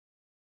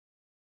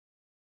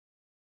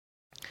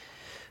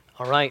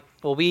All right.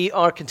 Well, we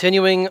are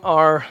continuing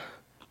our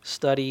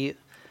study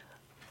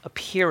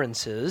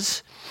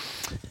appearances.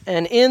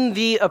 And in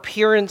the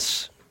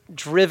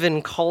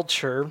appearance-driven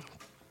culture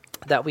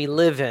that we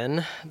live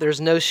in, there's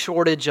no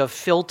shortage of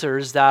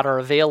filters that are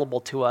available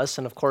to us.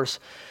 And of course,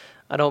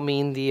 I don't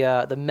mean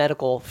the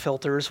medical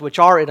filters, which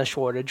are in a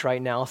shortage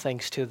right now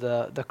thanks to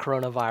the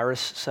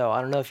coronavirus. So I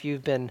don't know if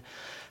you've been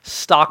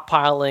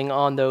stockpiling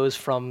on those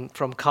from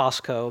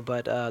Costco,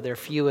 but they're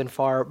few and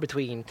far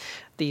between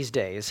these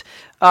days.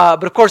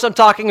 But of course, I'm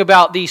talking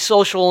about the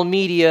social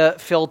media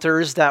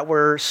filters that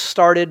were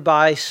started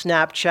by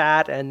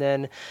Snapchat, and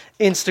then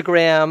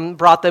Instagram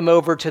brought them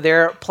over to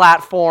their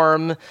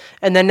platform,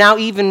 and then now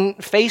even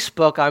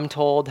Facebook, I'm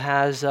told,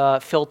 has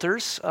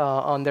filters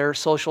on their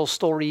social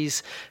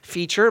stories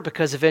feature,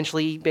 because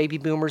eventually baby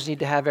boomers need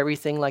to have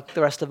everything like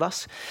the rest of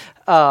us.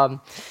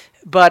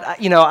 But I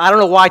don't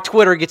know why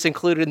Twitter gets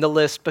included in the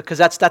list, because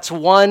that's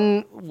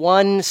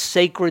one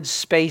sacred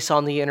space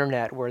on the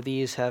internet where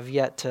these have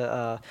yet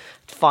to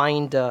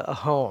find a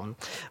home.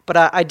 But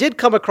I did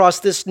come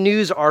across this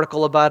news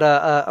article about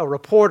a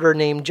reporter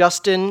named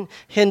Justin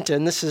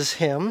Hinton. This is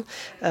him.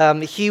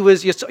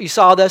 You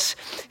saw this.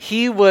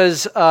 He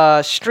was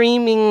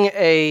streaming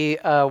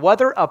a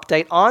weather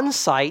update on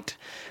site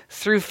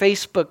through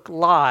Facebook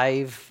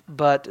Live,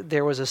 but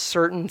there was a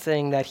certain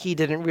thing that he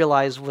didn't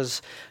realize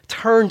was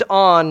turned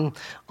on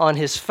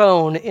his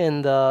phone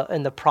in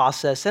the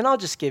process. And I'll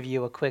just give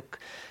you a quick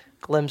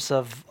glimpse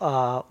of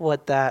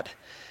what that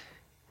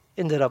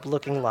ended up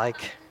looking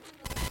like.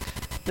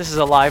 This is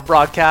a live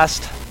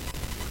broadcast.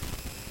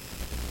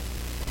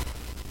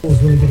 It was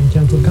really getting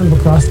canceled kind of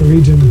across the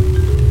region.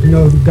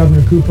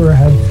 Governor Cooper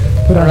had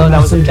put out a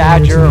that was a message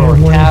badger or a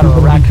cat or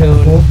a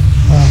raccoon.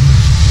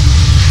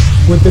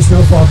 With the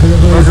snowfall, because it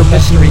really is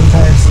affecting the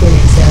entire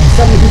state. So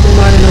some of the people in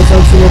mind, I know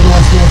folks who live in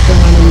West North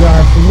Carolina, we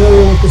are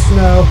familiar with the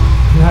snow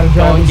and how to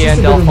drive. It's just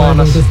a good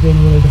reminder of this being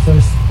really the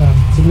first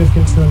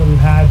significant snow that we've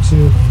had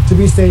to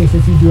be safe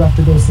if you do have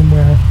to go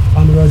somewhere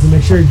on the roads, and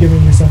make sure you're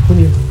giving yourself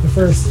plenty of the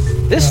first.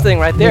 This thing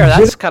right there,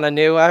 that's kind of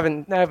new. I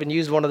haven't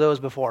used one of those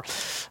before.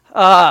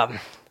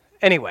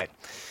 Anyway,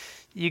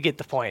 you get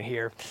the point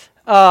here.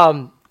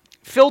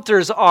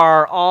 Filters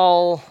are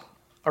all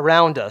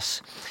around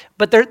us.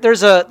 But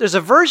there's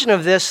a version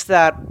of this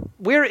that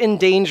we're in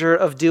danger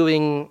of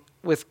doing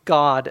with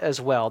God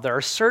as well. There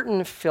are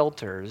certain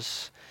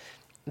filters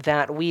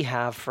that we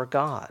have for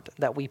God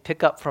that we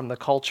pick up from the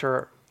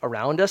culture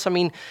around us. I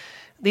mean,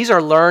 these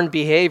are learned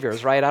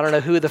behaviors, right? I don't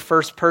know who the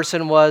first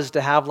person was to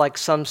have like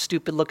some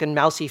stupid-looking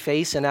mousy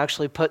face and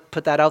actually put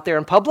that out there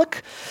in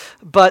public,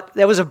 but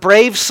there was a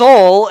brave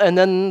soul, and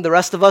then the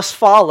rest of us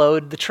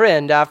followed the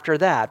trend after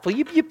that. Well,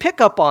 you pick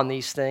up on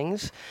these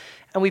things.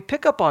 And we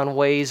pick up on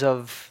ways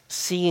of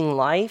seeing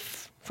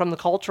life from the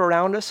culture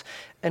around us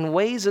and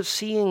ways of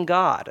seeing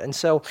God. And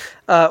so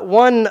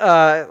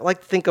I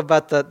like to think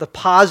about the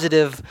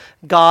positive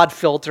God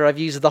filter. I've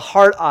used the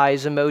heart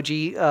eyes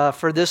emoji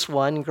for this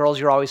one. Girls,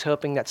 you're always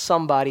hoping that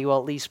somebody will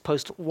at least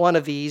post one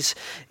of these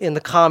in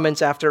the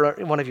comments after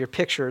one of your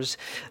pictures.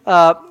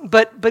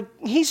 But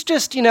he's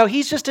just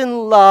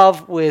in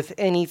love with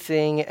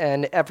anything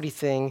and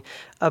everything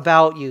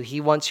about you.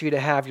 He wants you to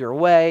have your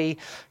way.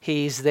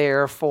 He's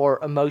there for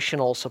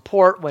emotional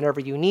support whenever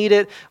you need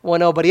it.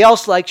 When nobody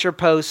else likes your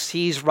posts,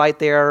 he's right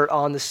there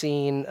on the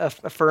scene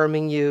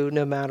affirming you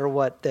no matter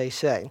what they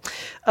say.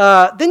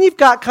 Then you've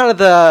got kind of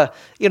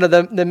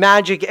the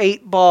magic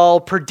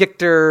 8-ball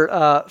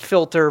predictor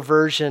filter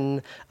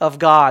version of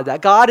God.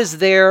 That God is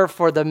there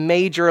for the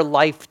major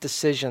life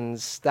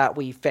decisions that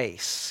we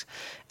face.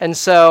 And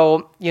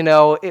so,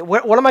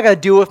 what am I going to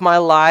do with my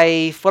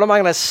life? What am I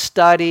going to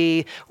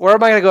study? Where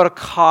am I going to go to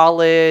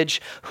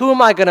college? Who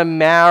am I going to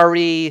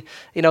marry?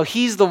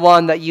 He's the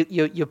one that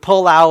you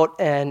pull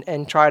out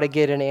and try to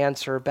get an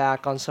answer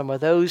back on some of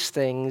those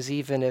things,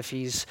 even if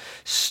he's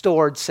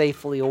stored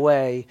safely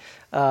away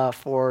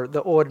for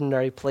the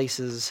ordinary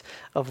places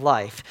of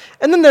life.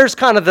 And then there's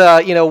kind of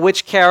the,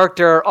 which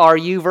character are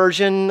you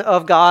version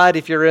of God,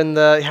 if you're in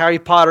the Harry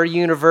Potter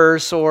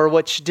universe, or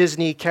which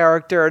Disney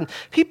character. And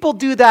people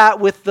do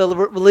that with the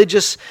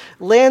religious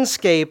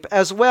landscape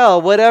as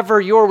well. Whatever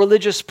your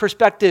religious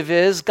perspective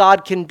is,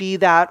 God can be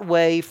that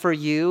way for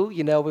you.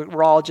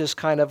 We're all just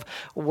kind of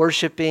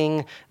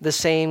worshiping the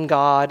same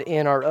God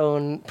in our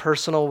own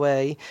personal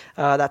way.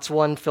 That's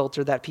one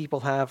filter that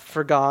people have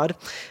for God.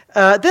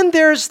 Then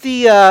there's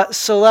the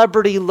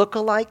celebrity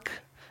lookalike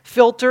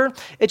filter.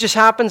 It just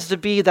happens to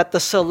be that the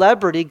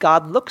celebrity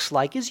God looks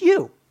like is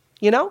you.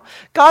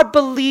 God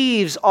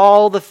believes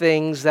all the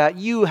things that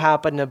you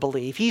happen to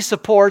believe. He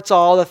supports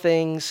all the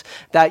things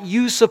that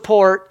you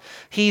support.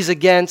 He's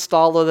against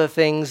all of the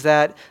things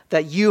that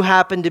you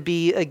happen to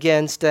be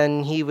against,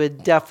 and he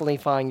would definitely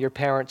find your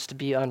parents to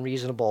be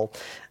unreasonable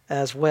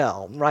as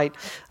well, right?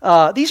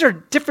 These are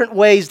different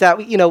ways that,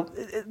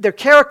 they're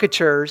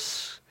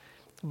caricatures,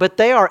 but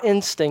they are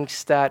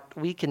instincts that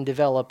we can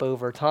develop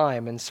over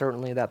time, and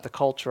certainly that the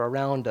culture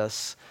around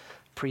us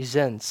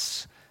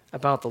presents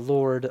about the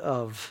Lord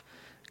of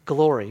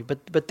glory.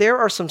 But there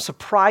are some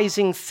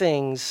surprising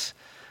things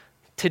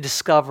to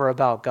discover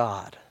about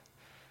God.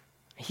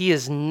 He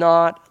is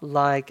not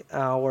like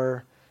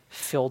our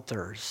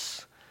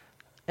filters.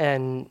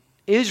 And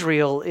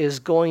Israel is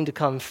going to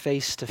come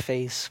face to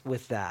face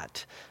with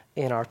that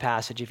in our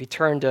passage. If you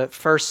turn to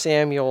 1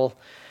 Samuel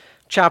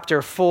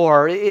chapter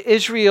 4,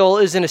 Israel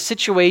is in a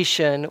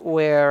situation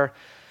where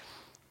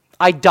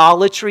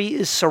idolatry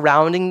is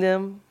surrounding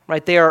them,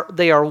 right? They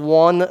are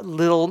one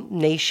little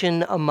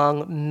nation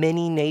among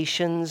many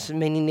nations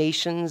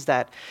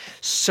that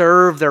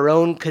serve their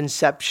own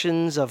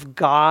conceptions of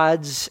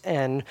gods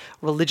and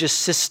religious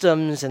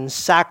systems and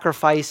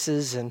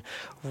sacrifices and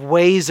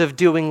ways of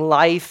doing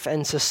life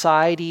and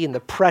society and the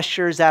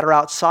pressures that are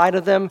outside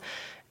of them.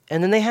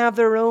 And then they have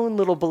their own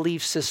little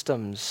belief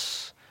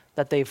systems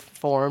that they've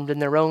formed and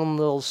their own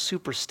little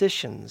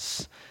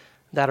superstitions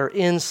that are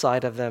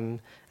inside of them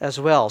as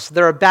well. So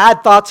there are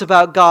bad thoughts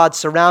about God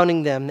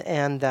surrounding them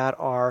and that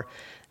are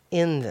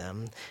in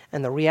them.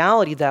 And the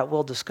reality that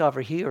we'll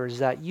discover here is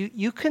that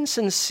you can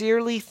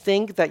sincerely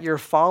think that you're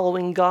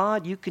following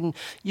God. You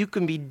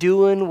can be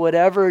doing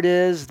whatever it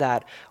is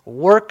that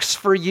works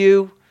for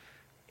you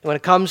when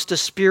it comes to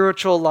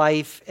spiritual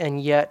life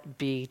and yet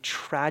be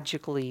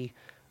tragically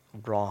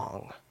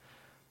wrong.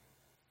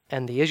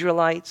 And the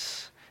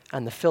Israelites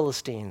and the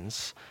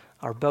Philistines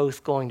are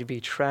both going to be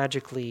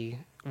tragically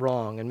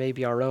wrong, and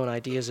maybe our own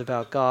ideas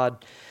about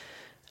God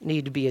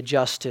need to be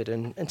adjusted.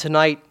 And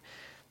tonight,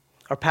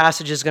 our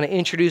passage is going to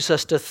introduce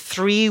us to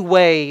 3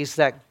 ways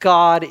that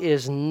God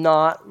is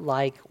not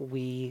like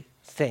we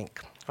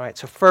think. All right,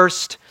 so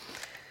first,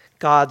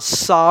 God's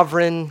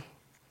sovereign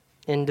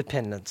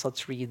independence.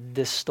 Let's read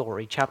this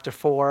story, chapter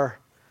 4,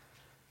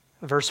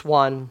 verse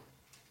 1.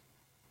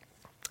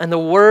 And the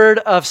word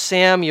of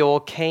Samuel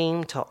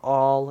came to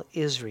all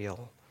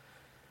Israel.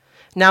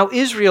 Now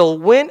Israel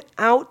went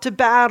out to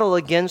battle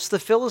against the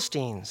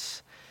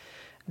Philistines.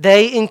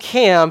 They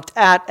encamped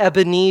at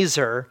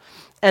Ebenezer,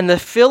 and the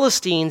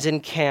Philistines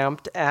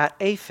encamped at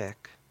Aphek.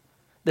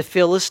 The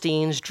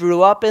Philistines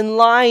drew up in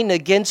line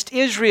against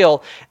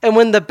Israel, and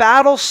when the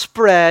battle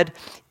spread,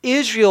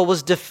 Israel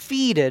was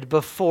defeated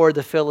before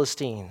the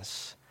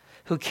Philistines,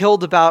 who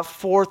killed about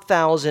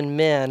 4,000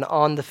 men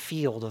on the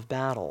field of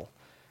battle.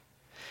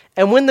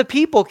 And when the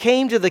people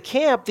came to the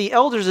camp, the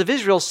elders of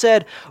Israel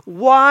said,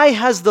 "Why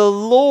has the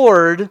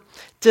Lord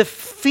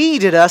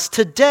defeated us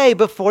today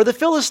before the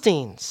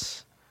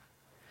Philistines?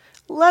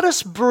 Let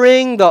us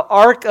bring the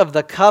ark of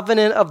the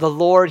covenant of the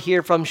Lord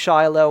here from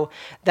Shiloh,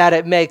 that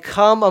it may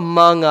come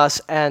among us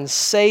and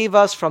save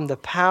us from the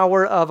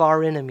power of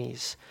our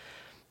enemies."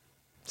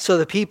 So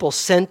the people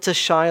sent to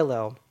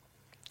Shiloh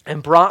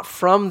and brought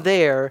from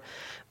there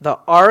the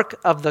ark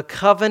of the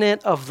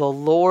covenant of the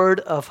Lord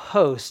of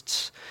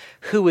hosts,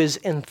 who is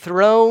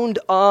enthroned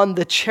on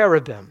the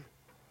cherubim.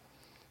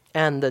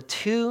 And the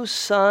 2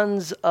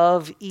 sons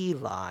of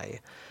Eli,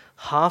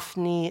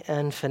 Hophni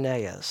and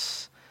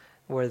Phinehas,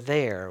 were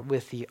there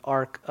with the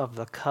ark of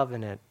the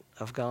covenant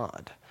of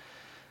God.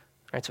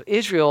 All right, so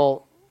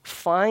Israel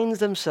finds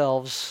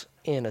themselves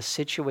in a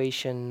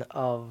situation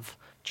of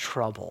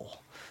trouble.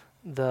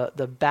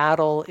 The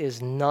battle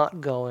is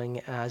not going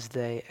as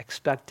they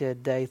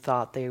expected. They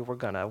thought they were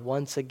going to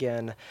once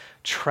again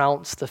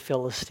trounce the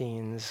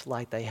Philistines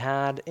like they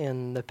had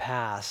in the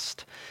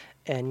past.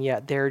 And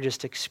yet they're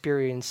just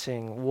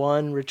experiencing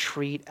one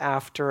retreat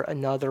after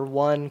another,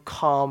 one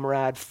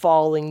comrade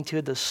falling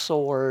to the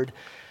sword,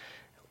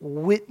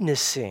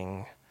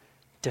 witnessing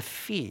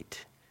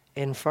defeat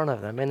in front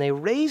of them. And they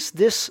raise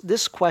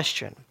this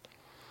question: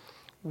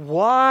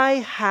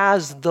 why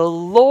has the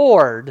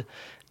Lord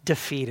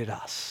defeated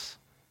us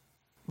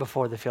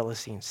before the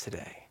Philistines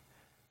today?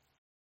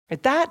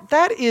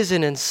 That is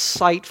an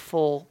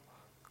insightful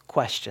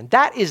question.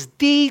 That is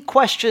the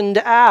question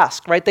to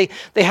ask, right?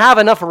 They have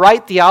enough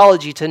right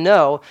theology to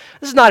know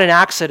this is not an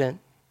accident.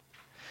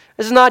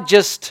 This is not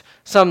just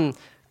some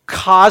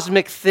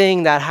cosmic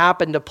thing that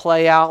happened to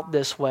play out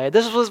this way.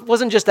 This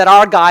wasn't just that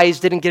our guys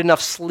didn't get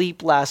enough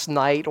sleep last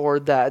night or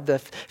that the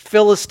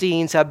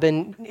Philistines have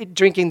been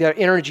drinking their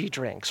energy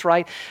drinks,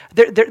 right?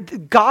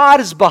 God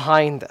is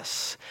behind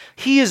this.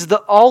 He is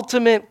the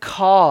ultimate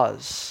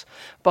cause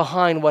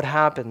behind what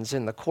happens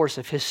in the course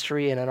of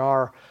history and in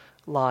our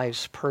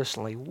lives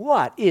personally.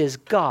 What is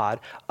God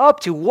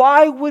up to?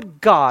 Why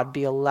would God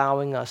be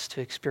allowing us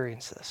to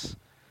experience this?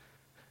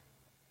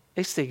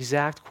 It's the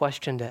exact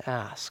question to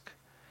ask.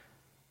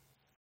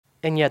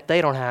 And yet they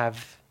don't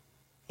have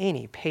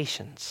any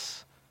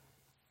patience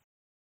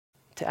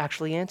to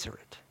actually answer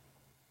it.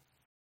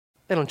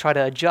 They don't try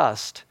to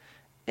adjust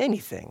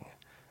anything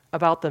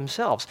about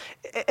themselves.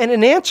 And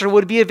an answer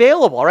would be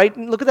available, right?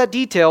 Look at that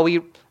detail.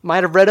 We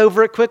might have read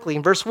over it quickly.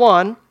 In verse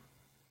 1,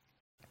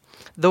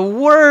 the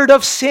word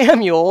of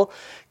Samuel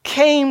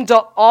came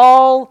to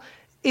all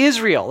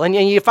Israel. And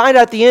you find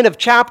out at the end of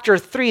chapter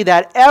 3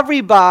 that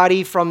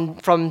everybody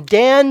from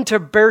Dan to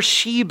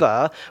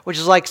Beersheba, which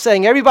is like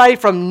saying everybody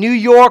from New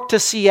York to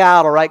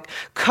Seattle, right,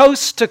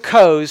 coast to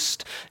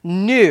coast,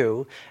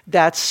 knew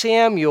that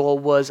Samuel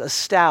was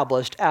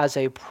established as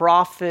a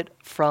prophet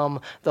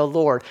from the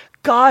Lord.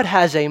 God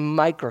has a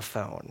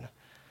microphone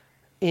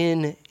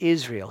in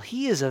Israel.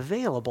 He is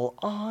available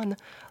on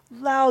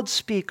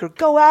loudspeaker.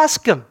 Go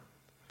ask him.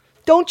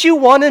 Don't you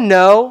want to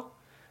know?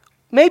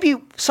 Maybe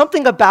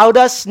something about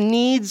us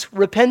needs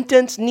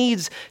repentance,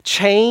 needs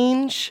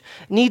change,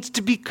 needs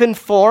to be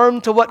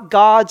conformed to what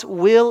God's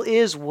will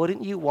is.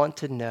 Wouldn't you want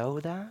to know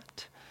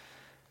that?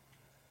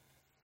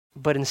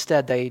 But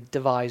instead, they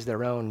devise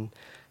their own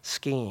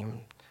scheme,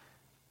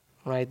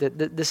 right?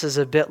 This is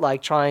a bit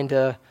like trying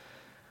to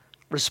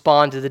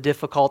respond to the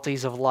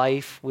difficulties of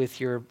life with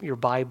your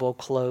Bible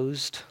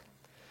closed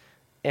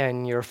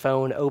and your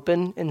phone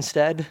open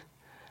instead.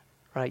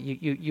 Right,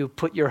 you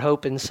put your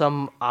hope in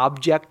some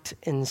object,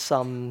 in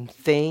some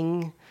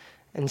thing,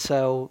 and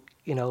so,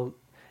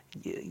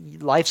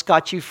 life's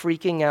got you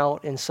freaking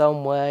out in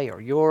some way,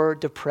 or you're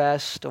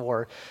depressed,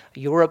 or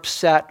you're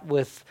upset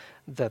with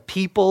the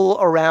people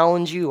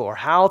around you, or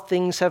how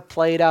things have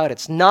played out.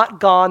 It's not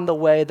gone the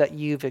way that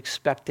you've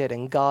expected,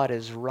 and God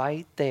is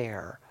right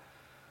there,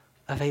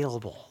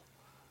 available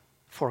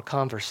for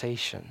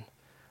conversation.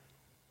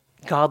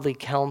 Godly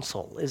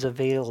counsel is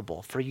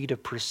available for you to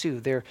pursue.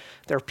 There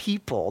are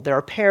people, there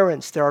are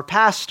parents, there are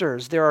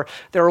pastors, there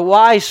are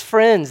wise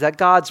friends that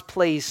God's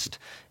placed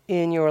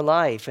in your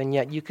life, and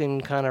yet you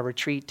can kind of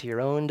retreat to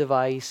your own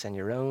device and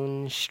your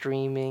own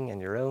streaming and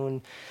your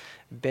own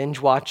binge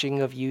watching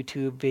of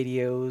YouTube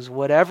videos,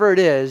 whatever it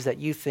is that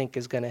you think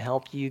is going to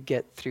help you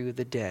get through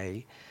the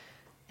day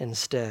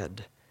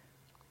instead.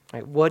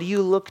 Right? What do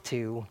you look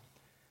to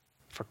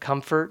for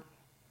comfort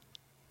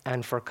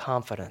and for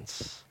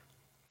confidence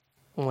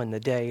when the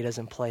day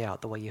doesn't play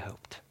out the way you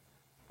hoped?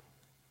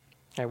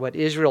 Right, what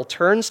Israel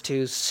turns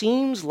to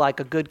seems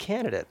like a good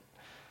candidate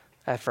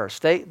at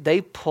first.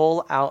 They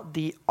pull out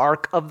the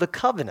Ark of the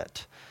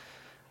Covenant.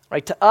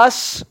 Right, to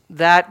us,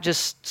 that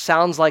just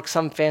sounds like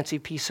some fancy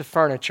piece of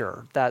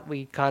furniture that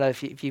we kind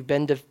of, if you've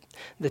been to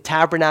the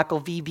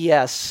Tabernacle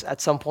VBS at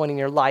some point in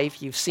your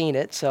life, you've seen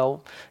it.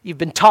 So you've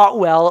been taught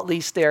well, at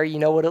least there. You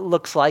know what it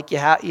looks like.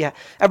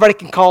 Everybody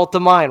can call it to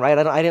mind, right?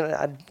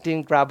 I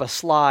didn't grab a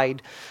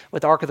slide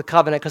with the Ark of the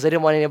Covenant because I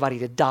didn't want anybody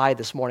to die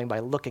this morning by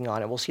looking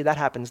on it. We'll see that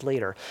happens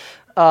later.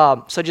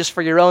 So just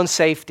for your own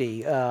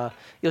safety, you'll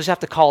just have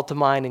to call it to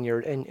mind in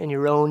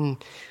your own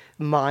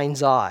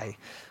mind's eye.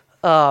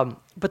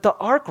 But the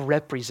Ark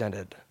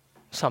represented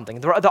something.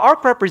 The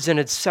Ark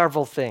represented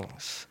several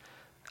things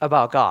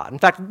about God. In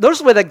fact, notice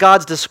the way that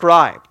God's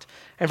described.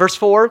 In verse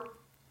 4,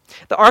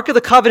 the Ark of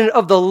the Covenant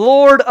of the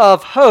Lord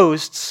of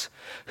hosts,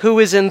 who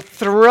is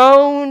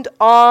enthroned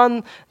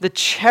on the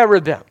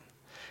cherubim.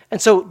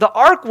 And so the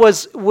Ark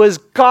was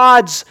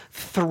God's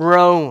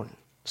throne,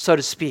 so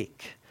to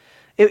speak.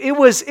 It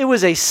was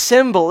a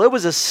symbol, it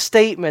was a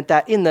statement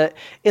that in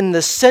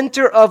the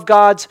center of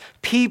God's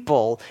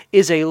people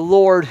is a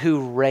Lord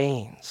who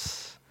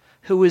reigns,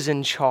 who is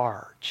in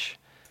charge.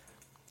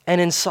 And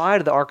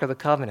inside of the Ark of the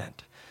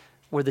Covenant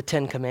were the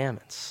Ten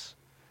Commandments,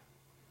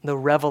 the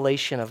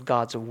revelation of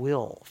God's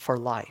will for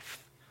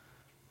life,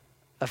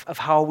 of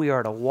how we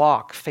are to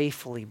walk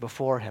faithfully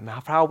before Him,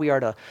 of how we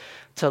are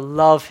to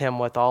love Him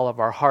with all of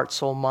our heart,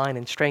 soul, mind,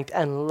 and strength,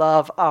 and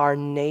love our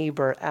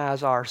neighbor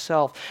as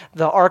ourselves.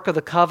 The Ark of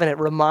the Covenant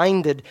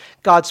reminded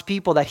God's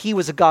people that He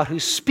was a God who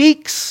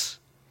speaks.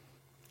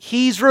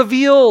 He's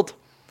revealed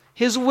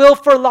His will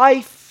for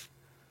life.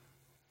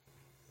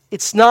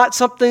 It's not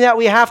something that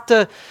we have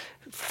to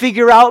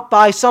figure out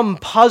by some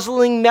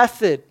puzzling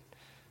method.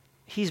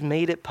 He's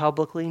made it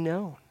publicly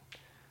known.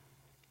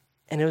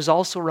 And it was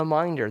also a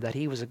reminder that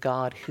He was a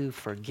God who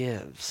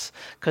forgives,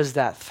 because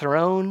that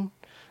throne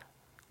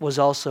was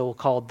also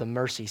called the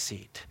mercy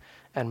seat,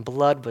 and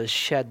blood was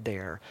shed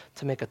there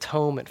to make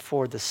atonement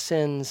for the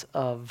sins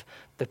of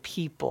the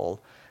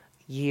people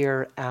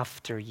year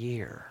after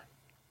year.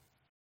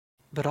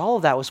 But all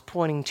of that was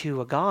pointing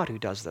to a God who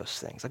does those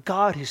things, a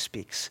God who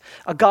speaks,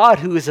 a God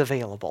who is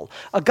available,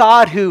 a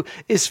God who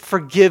is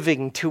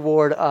forgiving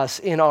toward us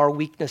in our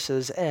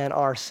weaknesses and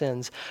our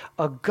sins,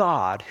 a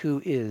God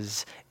who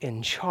is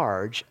in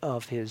charge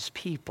of His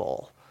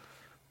people.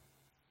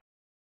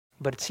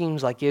 But it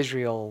seems like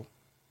Israel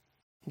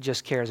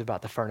just cares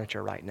about the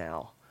furniture right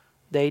now.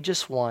 They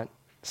just want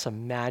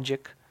some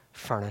magic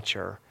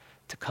furniture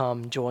to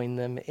come join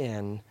them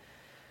in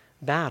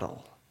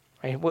battle.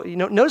 Right? Well,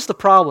 notice the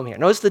problem here.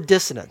 Notice the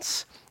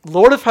dissonance.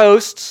 Lord of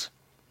hosts,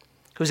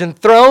 who's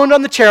enthroned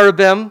on the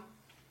cherubim,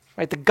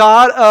 right? The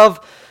God of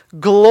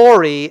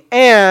glory,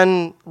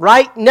 and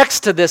right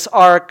next to this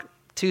ark,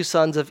 two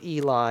sons of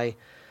Eli,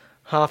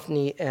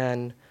 Hophni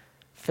and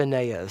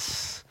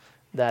Phinehas.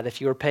 That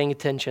if you were paying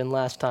attention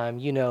last time,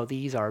 you know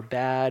these are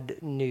bad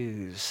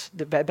news.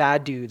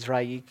 Bad dudes,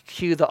 right? You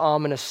cue the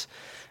ominous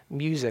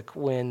music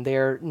when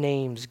their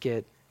names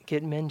get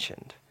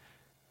mentioned.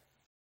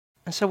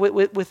 And so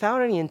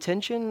without any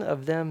intention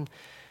of them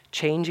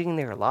changing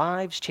their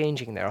lives,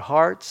 changing their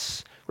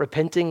hearts,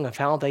 repenting of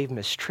how they've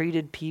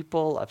mistreated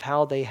people, of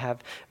how they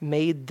have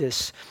made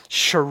this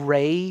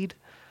charade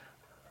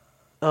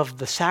of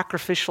the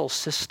sacrificial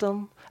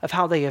system, of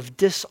how they have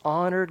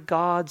dishonored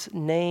God's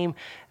name,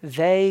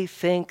 they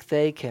think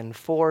they can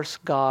force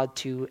God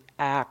to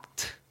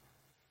act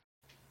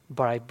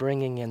by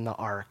bringing in the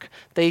ark.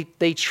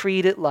 They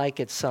treat it like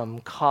it's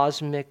some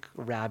cosmic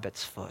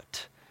rabbit's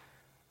foot,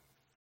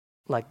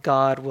 like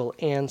God will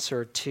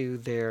answer to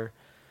their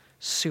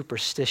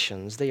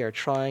superstitions. They are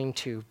trying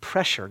to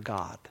pressure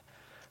God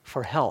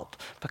for help,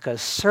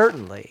 because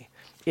certainly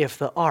if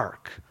the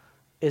ark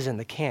is in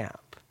the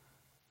camp,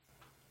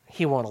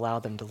 he won't allow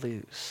them to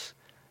lose.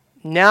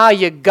 Now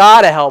you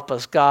got to help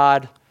us,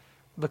 God,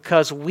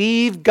 because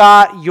we've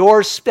got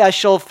your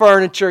special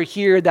furniture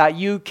here that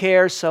you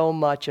care so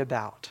much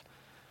about.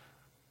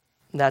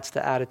 That's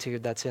the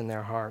attitude that's in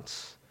their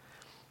hearts.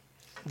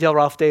 Dale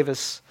Ralph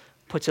Davis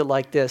puts it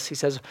like this. He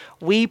says,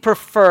 we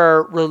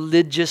prefer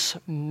religious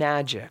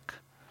magic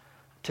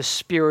to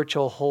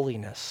spiritual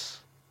holiness.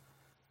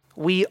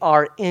 We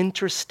are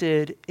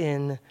interested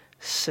in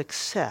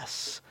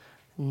success,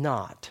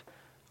 not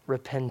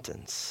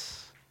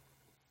repentance.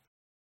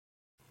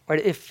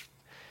 Right?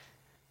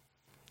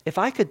 If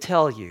I could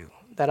tell you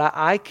that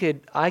I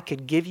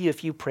could give you a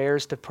few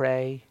prayers to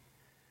pray,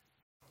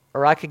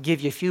 or I could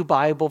give you a few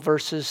Bible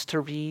verses to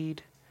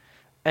read,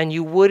 and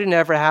you wouldn't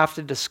ever have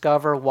to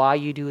discover why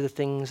you do the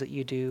things that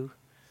you do,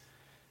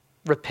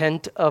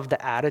 repent of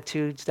the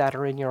attitudes that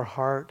are in your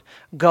heart,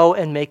 go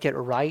and make it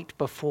right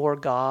before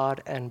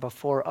God and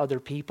before other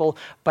people,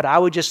 but I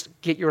would just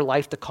get your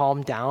life to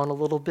calm down a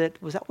little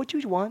bit. Was that what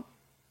you want?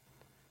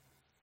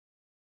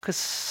 Because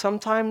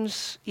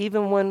sometimes,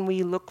 even when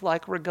we look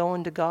like we're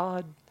going to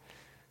God,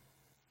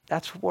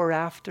 that's what we're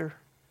after.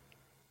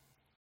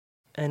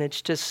 And it's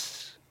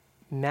just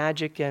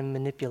magic and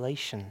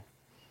manipulation.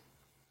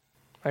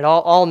 Right?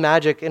 All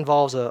magic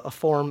involves a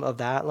form of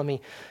that. Let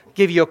me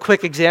give you a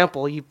quick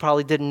example. You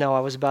probably didn't know I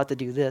was about to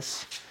do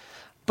this.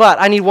 But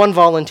I need one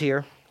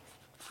volunteer.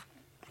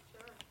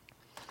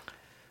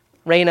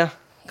 Raina,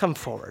 come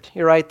forward.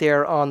 You're right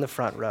there on the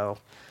front row.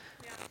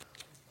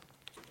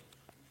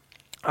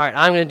 All right,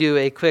 I'm going to do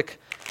a quick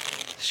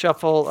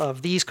shuffle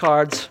of these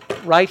cards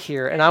right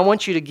here, and I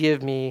want you to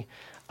give me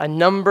a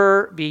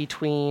number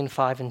between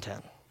 5 and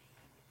 10.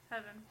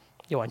 7.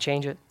 You want to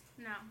change it?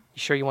 No. You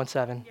sure you want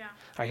 7? Yeah. All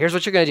right, here's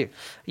what you're going to do.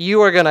 You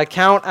are going to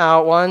count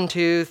out 1,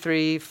 2,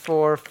 3,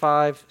 4,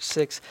 5,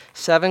 6,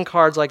 7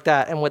 cards like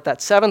that, and what that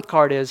 7th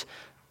card is,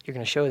 you're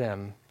going to show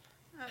them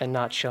and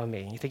not show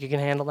me. You think you can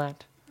handle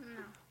that?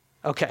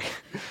 No. Okay.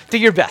 Do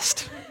your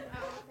best.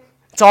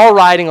 It's all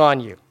riding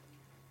on you.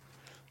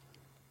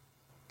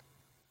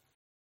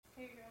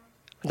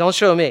 Don't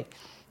show me.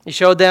 You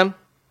showed them?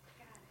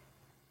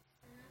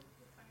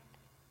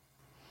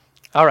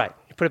 All right.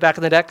 You put it back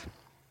in the deck?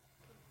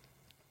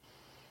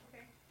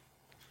 Okay.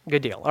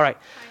 Good deal. All right.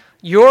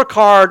 Your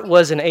card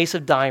was an ace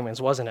of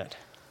diamonds, wasn't it?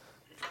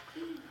 I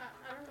don't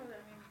know what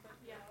that means, but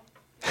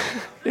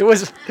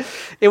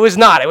yeah. It was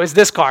not. It was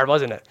this card,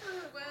 wasn't it?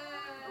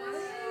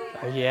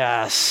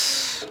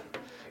 Yes.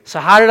 So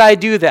how did I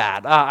do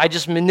that? I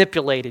just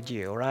manipulated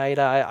you, right?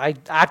 I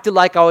acted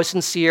like I was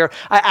sincere.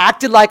 I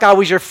acted like I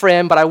was your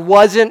friend, but I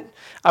wasn't.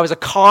 I was a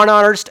con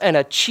artist and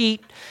a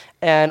cheat,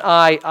 and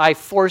I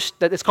forced,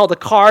 that it's called the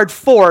card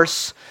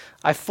force.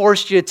 I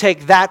forced you to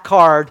take that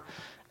card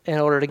in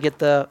order to get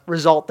the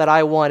result that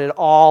I wanted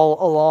all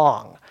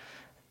along.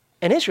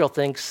 And Israel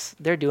thinks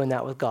they're doing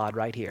that with God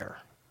right here.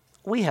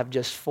 We have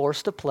just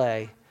forced a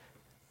play,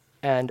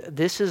 and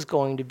this is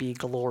going to be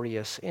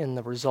glorious in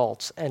the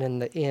results and in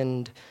the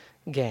end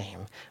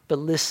game. But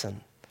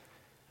listen,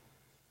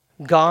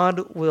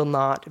 God will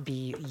not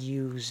be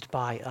used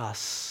by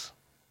us.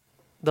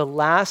 The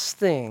last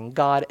thing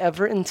God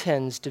ever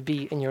intends to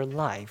be in your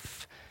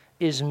life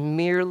is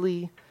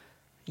merely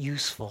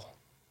useful.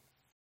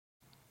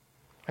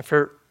 And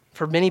for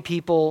many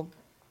people,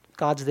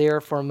 God's there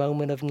for a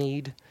moment of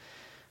need.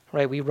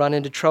 Right, we run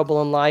into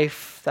trouble in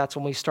life. That's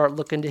when we start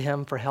looking to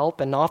him for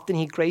help. And often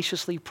he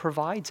graciously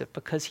provides it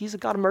because he's a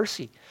God of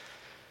mercy.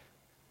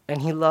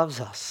 And he loves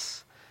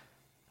us.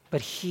 But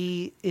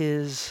he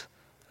is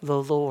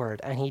the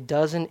Lord. And he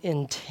doesn't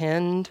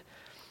intend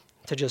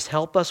to just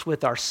help us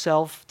with our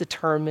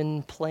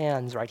self-determined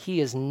plans. Right? He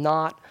is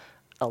not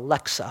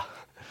Alexa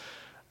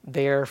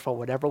there for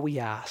whatever we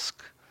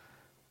ask.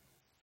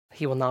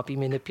 He will not be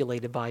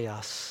manipulated by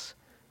us.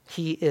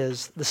 He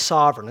is the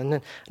sovereign. And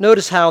then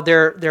notice how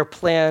their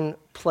plan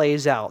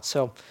plays out.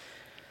 So,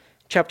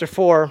 chapter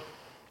 4,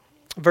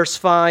 verse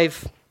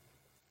 5.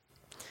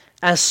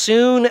 As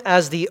soon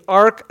as the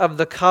ark of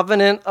the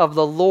covenant of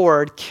the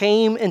Lord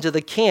came into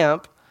the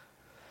camp,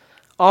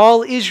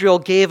 all Israel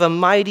gave a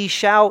mighty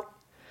shout,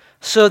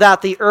 so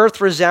that the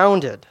earth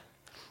resounded.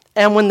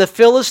 And when the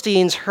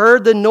Philistines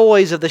heard the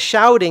noise of the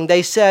shouting,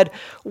 they said,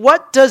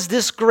 "What does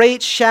this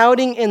great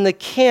shouting in the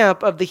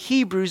camp of the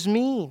Hebrews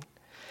mean?"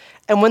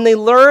 And when they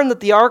learned that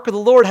the ark of the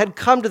Lord had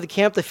come to the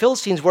camp, the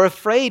Philistines were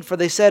afraid, for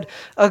they said,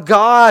 "A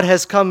god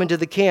has come into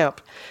the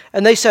camp."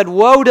 And they said,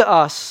 "Woe to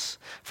us,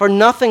 for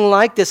nothing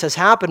like this has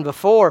happened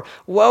before.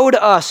 Woe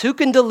to us! Who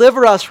can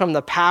deliver us from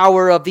the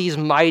power of these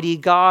mighty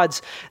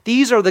gods?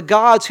 These are the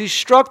gods who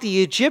struck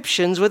the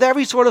Egyptians with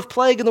every sort of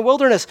plague in the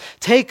wilderness.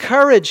 Take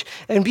courage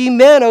and be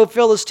men, O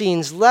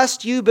Philistines,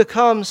 lest you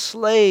become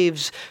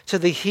slaves to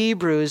the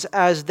Hebrews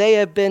as they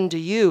have been to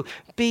you.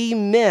 Be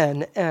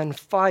men and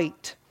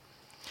fight.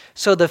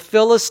 So the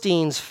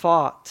Philistines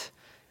fought,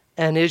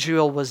 and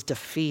Israel was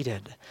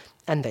defeated,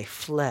 and they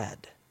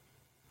fled,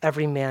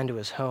 every man to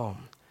his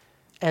home.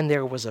 And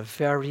there was a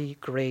very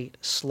great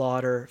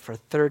slaughter, for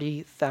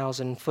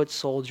 30,000 foot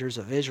soldiers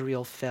of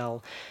Israel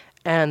fell,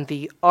 and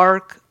the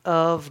ark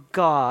of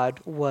God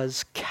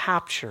was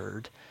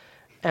captured,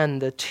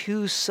 and the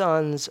two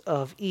sons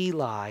of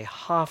Eli,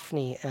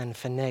 Hophni and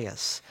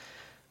Phinehas,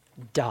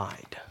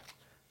 died.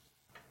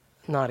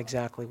 Not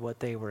exactly what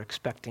they were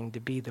expecting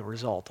to be the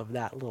result of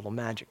that little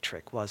magic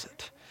trick, was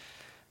it?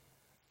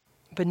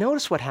 But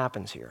notice what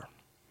happens here.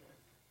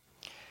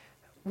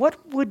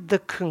 What would the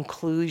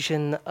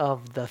conclusion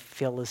of the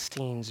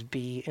Philistines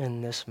be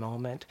in this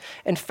moment?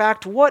 In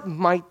fact, what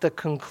might the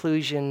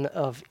conclusion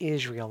of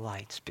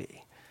Israelites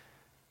be?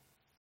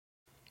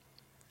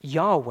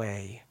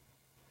 Yahweh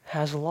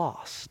has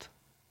lost.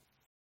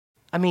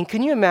 I mean,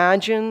 can you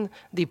imagine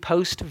the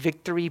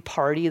post-victory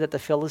party that the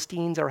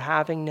Philistines are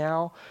having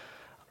now?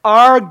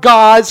 Our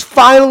gods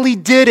finally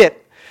did it.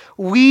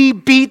 We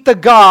beat the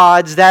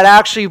gods that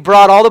actually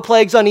brought all the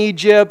plagues on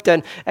Egypt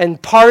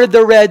and parted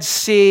the Red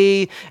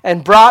Sea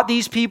and brought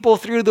these people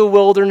through the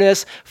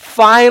wilderness.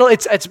 Finally,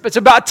 it's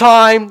about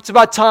time. It's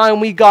about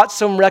time we got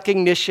some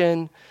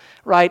recognition,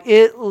 right?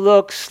 It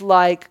looks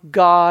like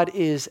God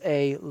is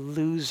a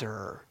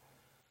loser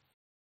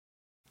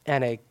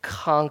and a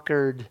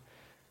conquered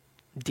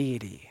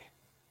deity.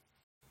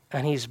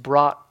 And he's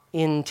brought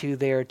into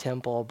their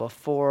temple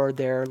before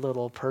their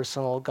little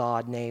personal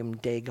god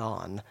named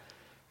Dagon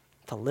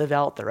to live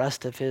out the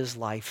rest of his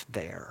life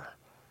there.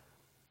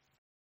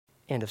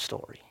 End of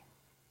story.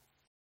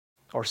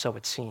 Or so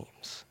it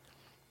seems.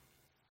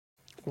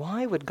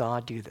 Why would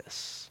God do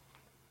this?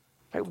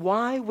 Right?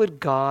 Why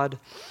would God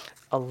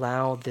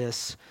allow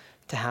this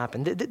to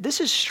happen? This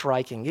is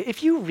striking.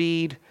 If you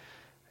read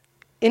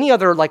any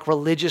other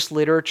religious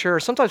literature,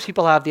 sometimes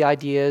people have the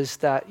ideas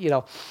that,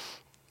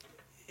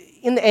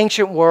 in the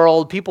ancient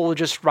world, people were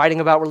just writing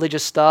about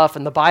religious stuff,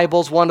 and the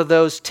Bible's one of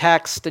those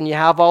texts, and you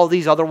have all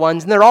these other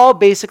ones, and they're all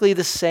basically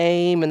the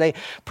same, and they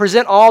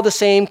present all the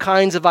same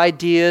kinds of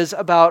ideas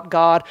about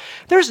God.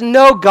 There's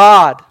no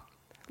God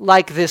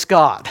like this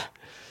God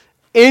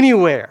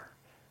anywhere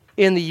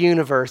in the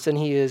universe, and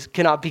he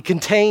cannot be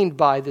contained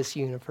by this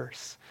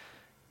universe.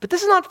 But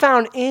this is not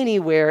found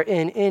anywhere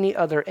in any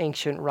other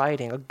ancient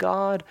writing. A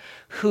God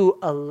who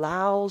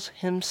allows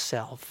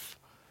himself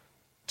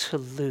to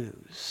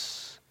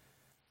lose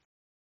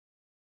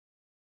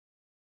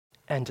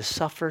and to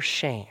suffer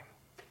shame.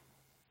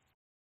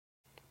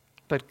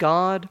 But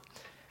God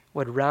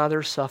would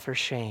rather suffer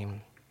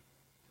shame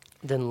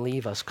than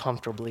leave us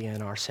comfortably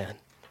in our sin.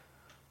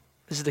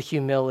 This is the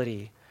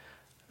humility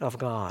of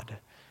God.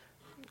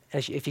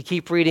 If you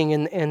keep reading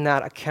in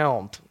that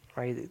account,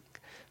 right,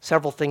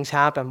 several things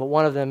happen, but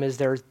one of them is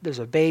there's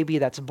a baby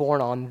that's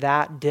born on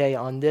that day,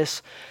 on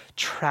this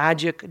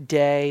tragic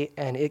day,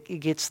 and it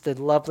gets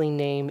the lovely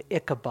name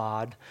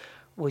Ichabod,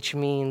 which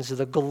means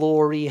the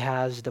glory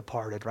has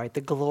departed, right?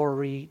 The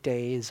glory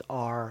days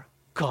are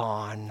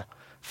gone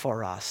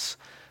for us.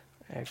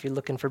 If you're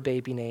looking for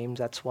baby names,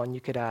 that's one you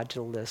could add to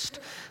the list.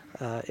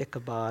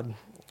 Ichabod.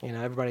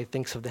 Everybody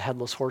thinks of the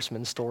Headless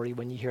Horseman story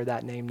when you hear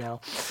that name now.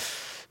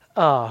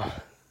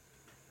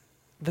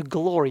 The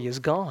glory is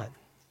gone.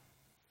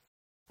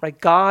 Right?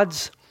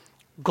 God's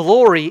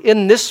glory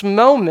in this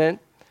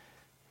moment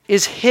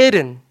is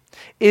hidden,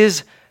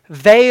 is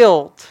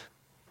veiled.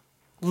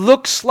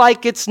 Looks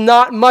like it's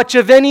not much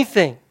of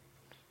anything.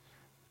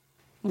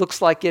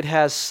 Looks like it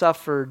has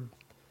suffered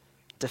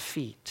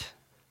defeat.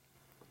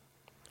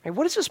 Right,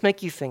 what does this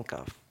make you think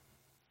of?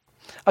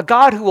 A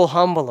God who will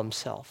humble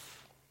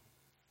himself.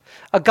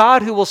 A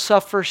God who will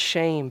suffer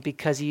shame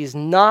because he is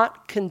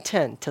not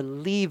content to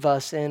leave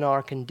us in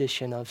our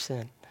condition of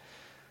sin.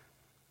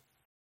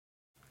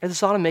 And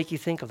this ought to make you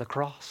think of the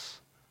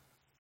cross.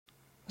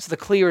 It's the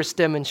clearest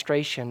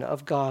demonstration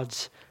of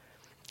God's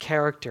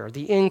character,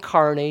 the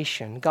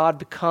incarnation, God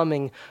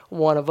becoming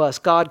one of us,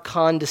 God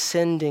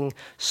condescending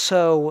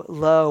so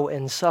low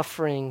and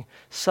suffering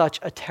such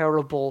a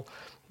terrible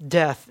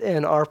death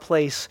in our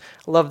place.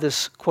 I love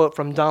this quote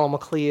from Donald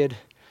MacLeod.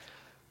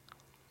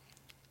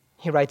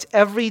 He writes,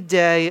 "Every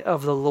day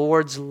of the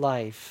Lord's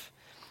life,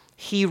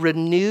 he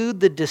renewed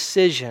the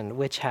decision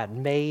which had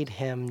made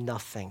him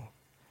nothing,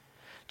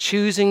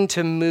 choosing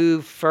to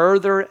move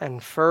further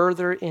and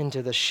further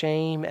into the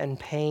shame and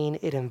pain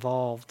it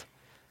involved.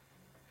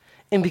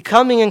 In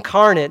becoming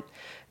incarnate,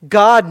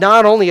 God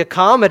not only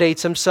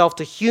accommodates himself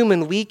to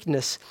human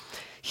weakness,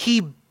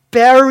 he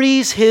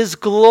buries his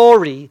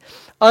glory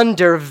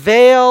under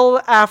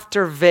veil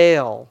after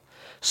veil,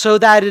 so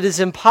that it is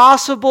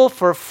impossible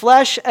for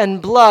flesh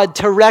and blood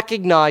to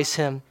recognize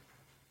him.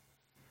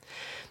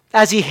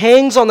 as he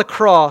hangs on the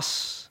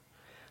cross,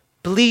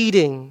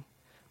 bleeding,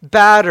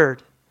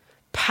 battered,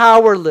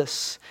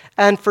 powerless,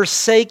 and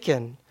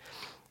forsaken,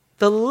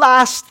 the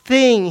last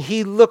thing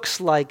he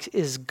looks like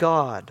is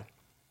God.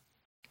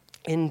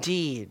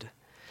 Indeed,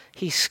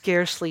 he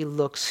scarcely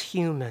looks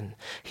human.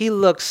 He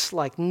looks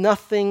like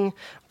nothing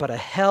but a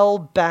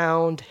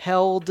hell-bound,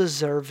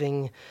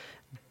 hell-deserving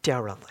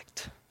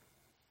derelict.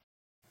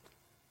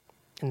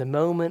 In the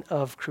moment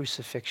of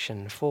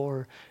crucifixion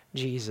for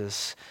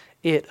Jesus,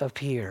 it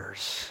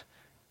appears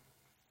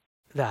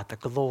that the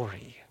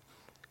glory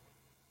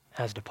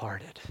has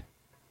departed.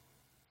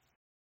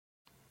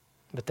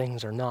 But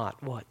things are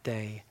not what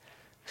they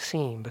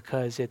seem,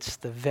 because it's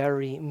the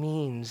very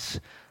means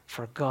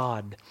for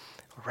God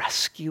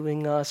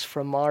rescuing us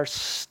from our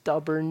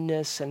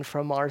stubbornness and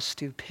from our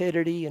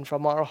stupidity and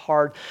from our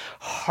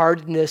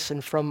hardness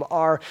and from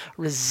our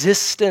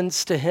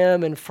resistance to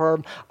him and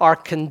from our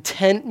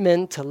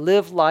contentment to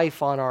live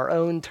life on our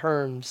own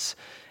terms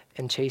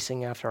and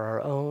chasing after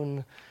our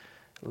own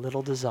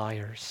little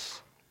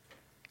desires.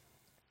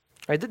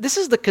 Right? This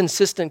is the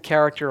consistent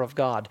character of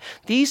God.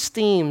 These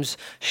themes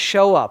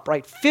show up,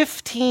 right,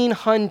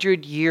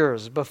 1,500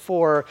 years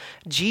before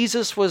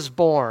Jesus was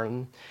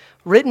born.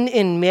 Written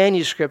in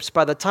manuscripts,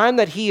 by the time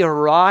that he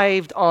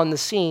arrived on the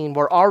scene,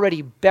 were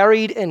already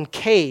buried in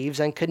caves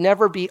and could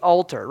never be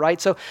altered,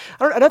 right? So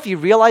I don't know if you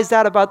realize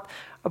that about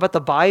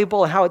the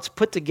Bible and how it's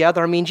put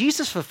together. I mean,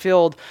 Jesus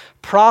fulfilled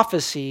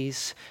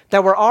prophecies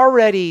that were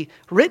already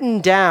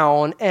written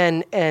down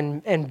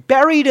and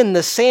buried in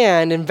the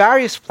sand in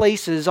various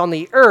places on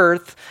the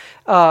earth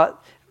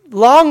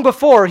long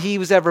before he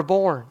was ever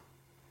born.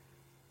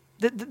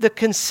 The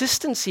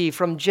consistency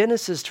from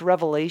Genesis to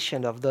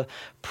Revelation of the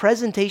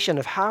presentation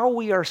of how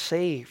we are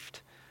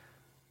saved,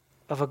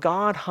 of a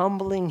God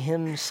humbling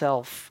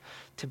himself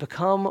to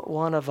become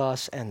one of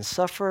us and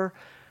suffer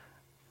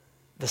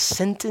the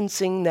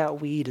sentencing that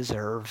we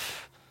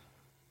deserve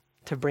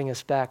to bring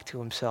us back to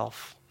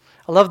himself.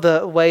 I love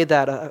the way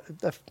that a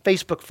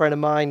Facebook friend of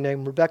mine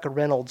named Rebecca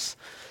Reynolds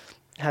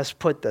has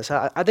put this.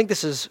 I think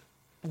this is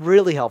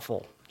really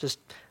helpful. Just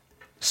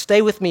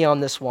stay with me on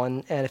this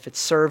one, and if it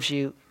serves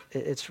you,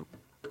 it's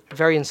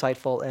very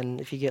insightful, and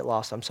if you get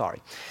lost, I'm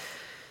sorry.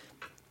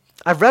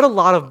 I've read a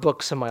lot of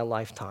books in my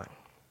lifetime.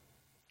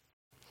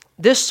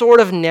 This sort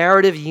of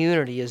narrative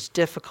unity is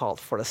difficult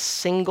for a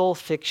single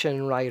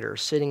fiction writer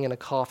sitting in a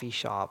coffee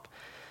shop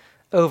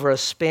over a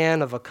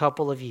span of a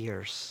couple of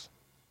years.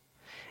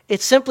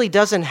 It simply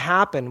doesn't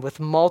happen with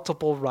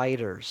multiple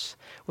writers,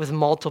 with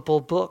multiple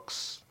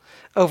books,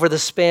 over the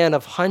span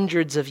of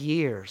hundreds of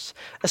years,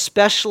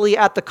 especially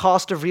at the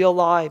cost of real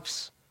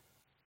lives.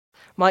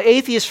 My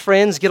atheist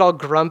friends get all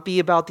grumpy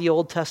about the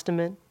Old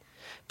Testament,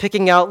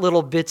 picking out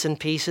little bits and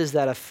pieces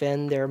that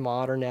offend their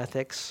modern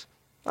ethics.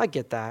 I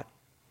get that.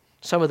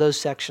 Some of those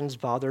sections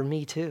bother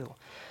me too.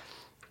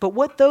 But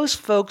what those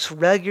folks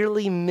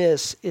regularly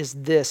miss is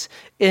this.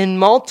 In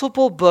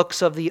multiple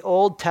books of the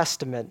Old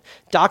Testament,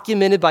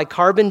 documented by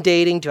carbon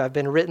dating to have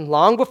been written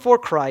long before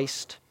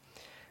Christ,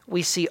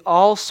 we see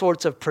all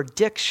sorts of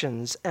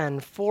predictions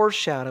and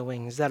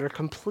foreshadowings that are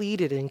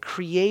completed in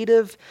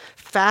creative,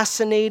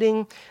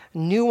 fascinating,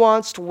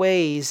 nuanced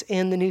ways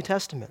in the New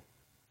Testament.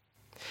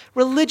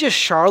 Religious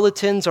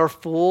charlatans or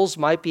fools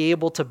might be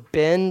able to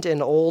bend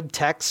an old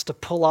text to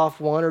pull off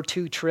one or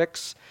two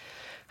tricks.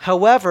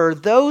 However,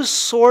 those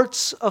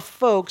sorts of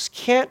folks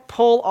can't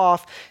pull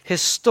off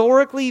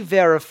historically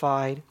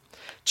verified,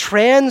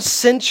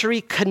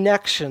 trans-century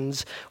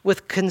connections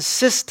with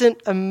consistent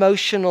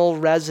emotional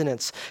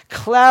resonance,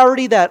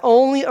 clarity that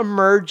only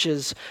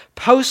emerges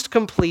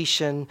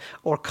post-completion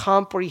or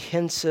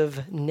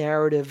comprehensive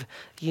narrative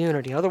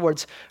unity. In other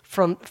words,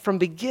 from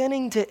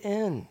beginning to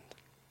end,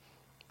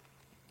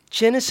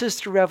 Genesis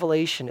through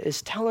Revelation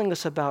is telling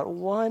us about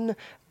one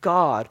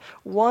God,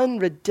 one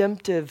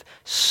redemptive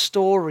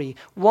story,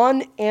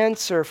 one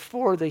answer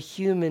for the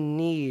human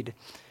need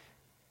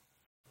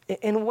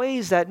in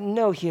ways that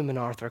no human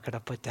author could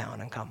have put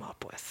down and come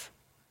up with.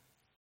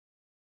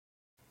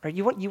 Right?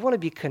 You want to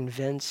be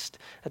convinced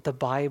that the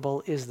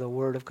Bible is the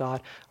Word of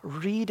God?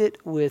 Read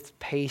it with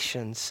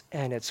patience,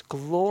 and its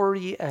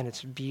glory and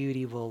its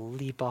beauty will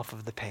leap off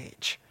of the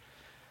page.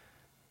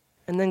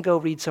 And then go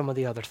read some of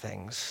the other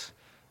things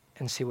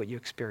and see what you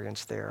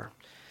experience there.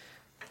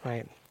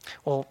 Right?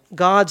 Well,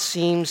 God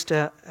seems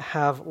to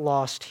have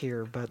lost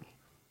here, but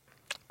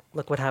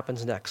look what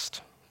happens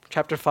next.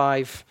 Chapter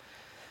 5,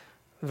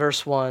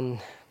 verse 1.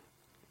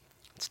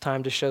 It's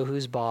time to show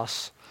who's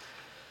boss.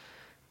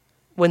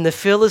 When the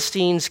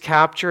Philistines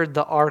captured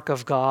the ark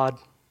of God,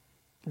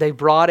 they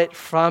brought it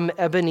from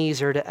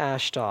Ebenezer to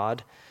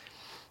Ashdod.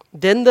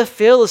 Then the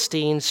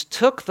Philistines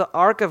took the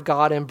ark of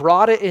God and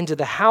brought it into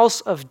the house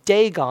of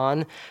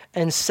Dagon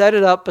and set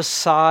it up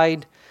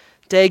beside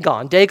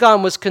Dagon.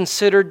 Dagon was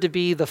considered to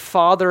be the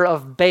father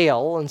of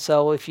Baal, and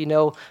so if you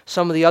know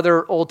some of the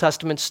other Old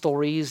Testament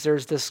stories,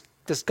 there's this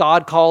this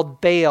god called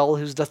Baal,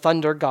 who's the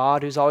thunder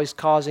god, who's always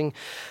causing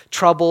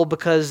trouble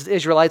because the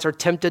Israelites are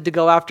tempted to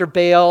go after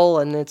Baal.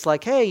 And it's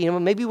like, hey,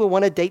 maybe we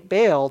want to date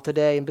Baal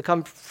today and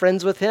become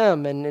friends with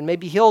him. And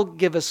maybe he'll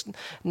give us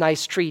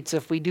nice treats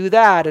if we do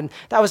that. And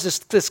that was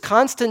this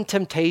constant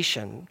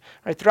temptation,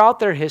 right, throughout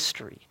their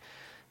history,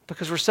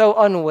 because we're so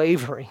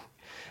unwavering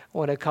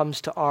when it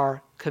comes to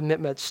our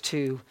commitments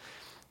to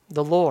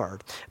the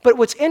Lord. But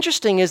what's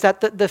interesting is that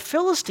the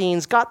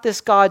Philistines got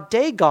this god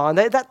Dagon.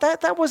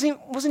 That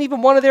wasn't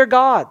even one of their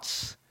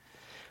gods.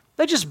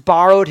 They just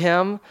borrowed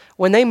him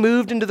when they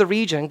moved into the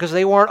region, because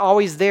they weren't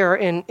always there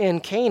in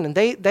Canaan.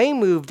 They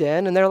moved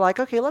in, and they're like,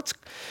 okay,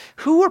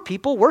 who are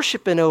people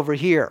worshiping over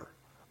here?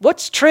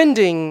 What's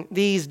trending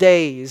these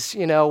days,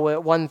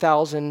 at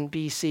 1000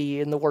 BC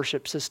in the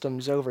worship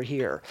systems over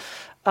here?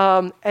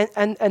 And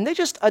they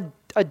just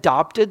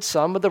adopted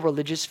some of the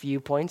religious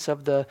viewpoints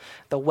of the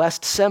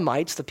West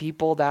Semites, the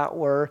people that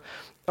were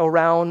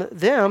around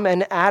them,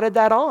 and added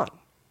that on.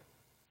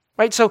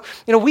 Right? So,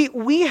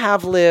 we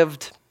have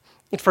lived,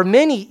 for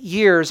many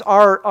years,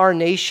 our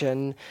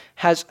nation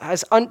has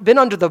been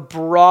under the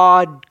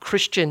broad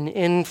Christian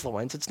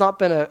influence. It's not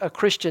been a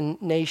Christian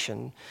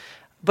nation,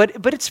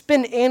 but it's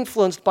been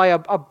influenced by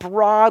a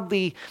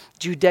broadly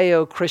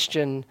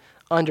Judeo-Christian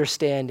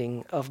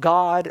understanding of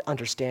God,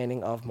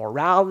 understanding of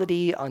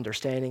morality,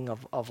 understanding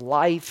of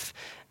life.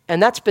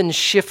 And that's been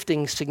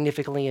shifting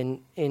significantly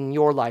in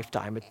your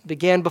lifetime. It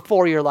began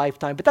before your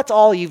lifetime, but that's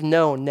all you've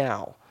known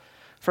now.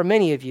 For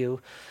many of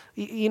you,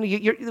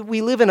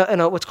 we live in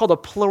a what's called a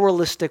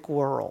pluralistic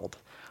world.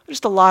 There's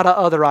just a lot of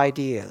other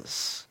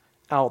ideas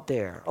out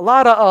there, a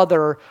lot of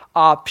other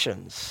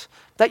options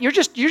that you're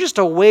just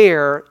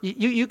aware.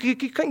 You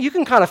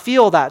can kind of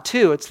feel that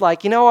too. It's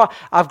like,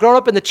 I've grown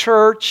up in the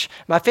church,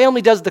 my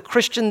family does the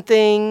Christian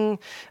thing,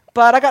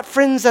 but I got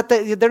friends that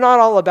they're not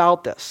all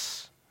about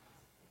this,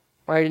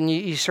 right? And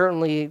you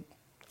certainly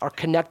are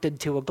connected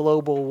to a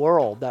global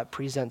world that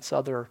presents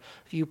other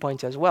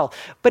viewpoints as well.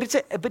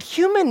 But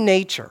human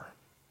nature,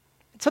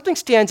 something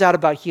stands out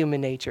about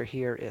human nature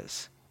here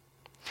is,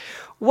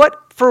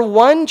 what for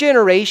one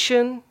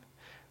generation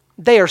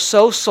they are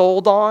so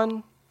sold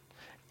on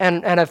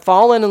and have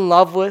fallen in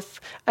love with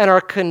and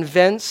are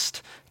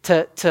convinced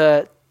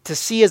to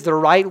see as the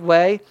right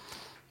way,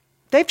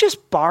 they've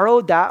just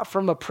borrowed that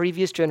from a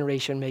previous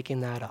generation making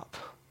that up.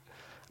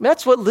 I mean,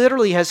 that's what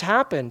literally has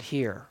happened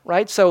here,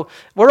 right? So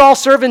we're all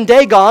serving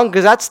Dagon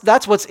because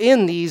that's what's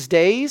in these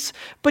days,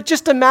 but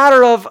just a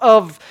matter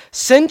of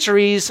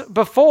centuries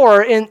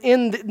before,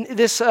 in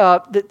this,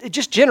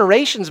 just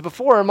generations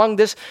before among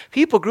this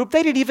people group,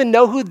 they didn't even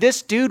know who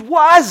this dude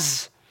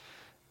was.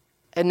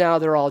 And now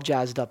they're all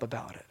jazzed up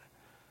about it.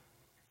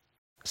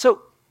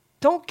 So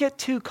don't get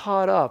too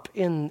caught up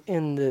in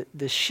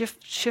the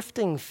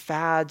shifting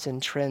fads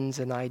and trends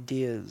and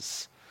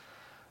ideas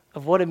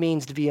of what it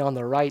means to be on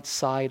the right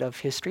side of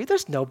history.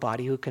 There's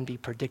nobody who can be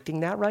predicting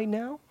that right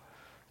now.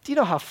 Do you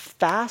know how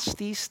fast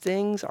these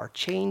things are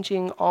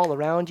changing all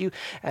around you?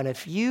 And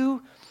if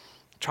you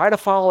try to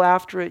follow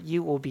after it,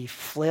 you will be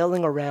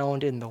flailing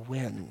around in the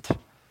wind.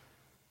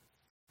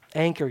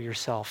 Anchor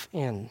yourself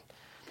in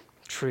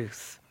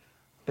truth.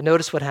 But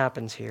notice what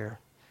happens here.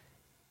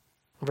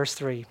 Verse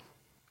 3.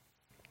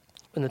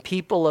 When the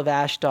people of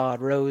Ashdod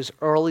rose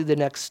early the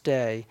next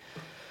day,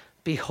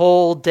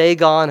 behold,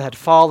 Dagon had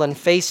fallen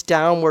face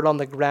downward on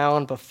the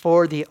ground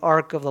before the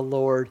ark of the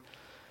Lord.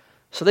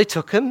 So they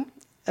took him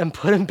and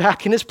put him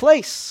back in his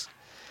place.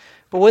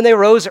 But when they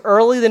rose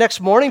early the next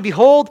morning,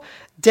 behold,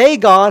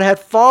 Dagon had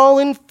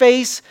fallen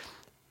face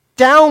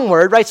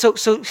downward, right?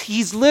 So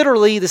he's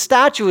literally, the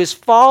statue is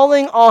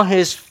falling on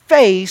his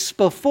face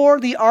before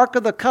the Ark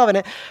of the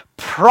Covenant,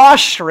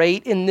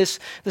 prostrate in this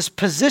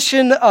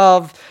position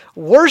of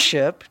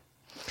worship.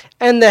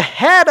 And the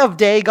head of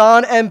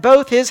Dagon and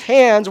both his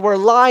hands were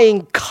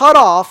lying cut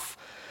off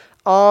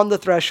on the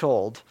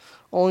threshold.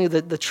 Only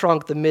the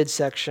trunk, the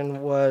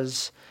midsection,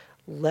 was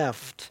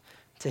left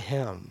to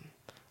him.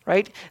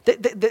 Right? They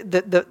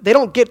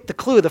don't get the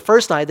clue the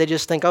first night. They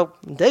just think, oh,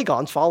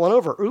 Dagon's fallen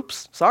over.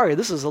 Oops, sorry,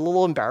 this is a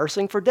little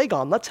embarrassing for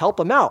Dagon. Let's help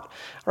him out.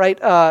 Right?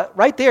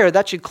 Right there,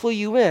 that should clue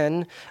you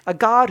in. A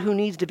God who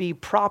needs to be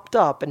propped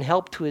up and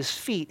helped to his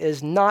feet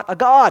is not a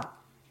God.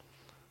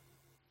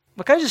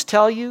 But can I just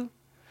tell you,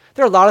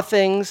 there are a lot of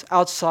things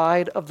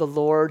outside of the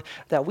Lord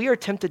that we are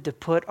tempted to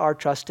put our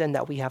trust in,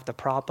 that we have to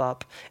prop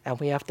up and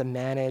we have to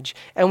manage,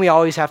 and we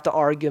always have to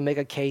argue and make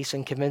a case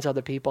and convince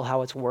other people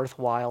how it's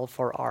worthwhile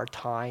for our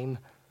time.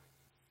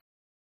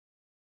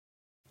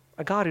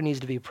 A God who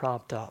needs to be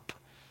propped up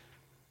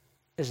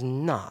is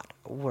not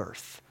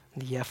worth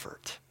the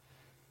effort.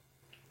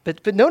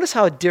 But notice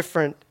how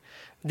different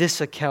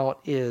this account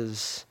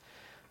is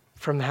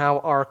from how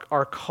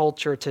our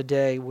culture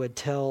today would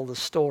tell the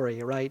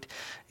story, right?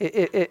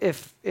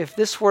 If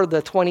this were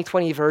the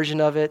 2020 version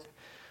of it,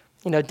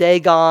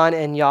 Dagon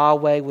and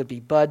Yahweh would be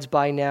buds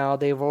by now.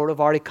 They would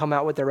have already come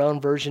out with their own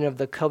version of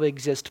the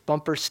coexist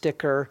bumper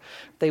sticker.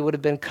 They would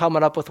have been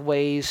coming up with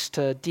ways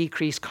to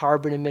decrease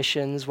carbon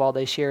emissions while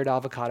they shared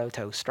avocado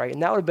toast, right?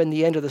 And that would have been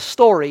the end of the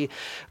story.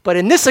 But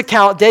in this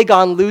account,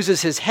 Dagon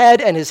loses his head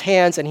and his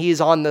hands, and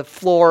he's on the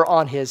floor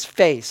on his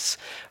face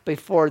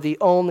before the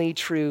only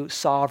true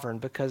sovereign,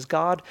 because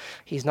God,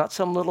 he's not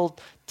some little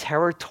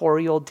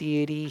territorial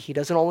deity. He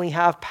doesn't only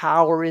have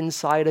power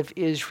inside of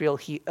Israel.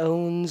 He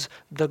owns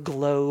the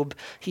globe.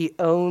 He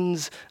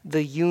owns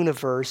the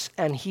universe,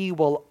 and he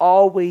will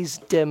always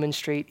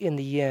demonstrate in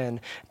the end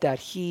that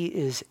he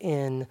is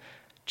in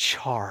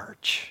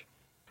charge,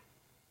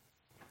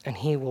 and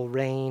he will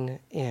reign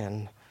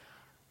in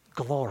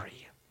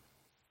glory.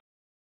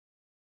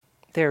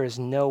 There is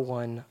no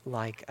one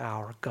like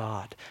our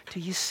God. Do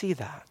you see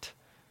that?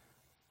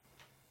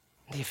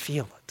 Do you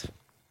feel it?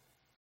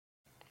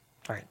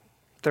 All right.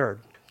 Third,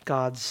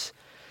 God's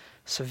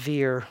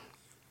severe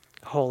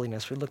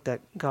holiness. We looked at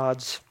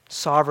God's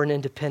sovereign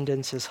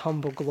independence, his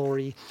humble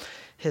glory,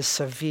 his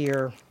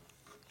severe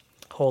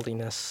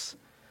holiness.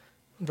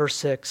 Verse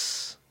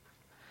 6,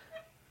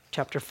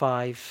 chapter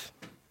 5.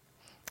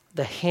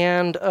 The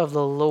hand of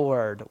the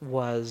Lord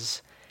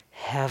was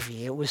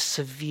heavy. It was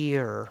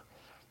severe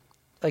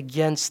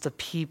against the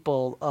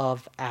people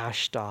of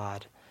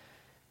Ashdod.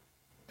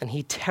 And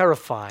he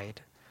terrified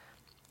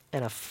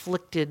and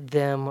afflicted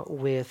them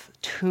with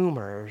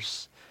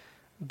tumors,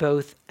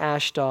 both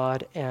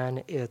Ashdod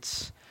and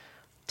its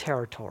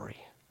territory.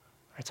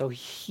 Right, so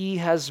he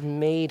has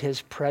made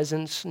his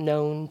presence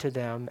known to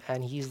them,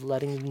 and he's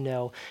letting you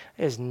know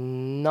it's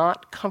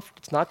not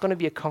going to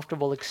be a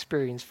comfortable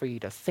experience for you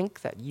to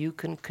think that you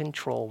can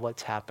control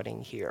what's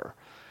happening here.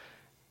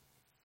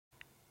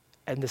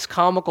 And this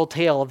comical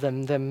tale of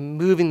them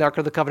moving the Ark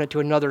of the Covenant to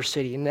another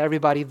city, and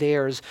everybody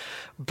there is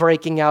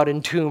breaking out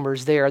in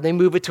tumors there. They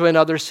move it to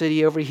another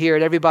city over here,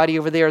 and everybody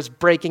over there is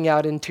breaking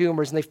out in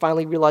tumors, and they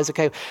finally realize,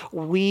 okay,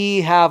 we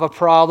have a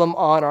problem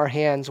on our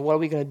hands. What are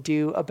we going to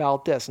do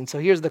about this? And so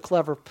here's the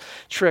clever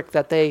trick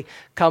that they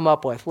come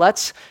up with.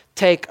 Let's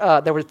take,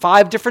 there were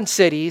 5 different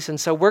cities, and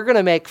so we're going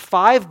to make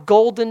 5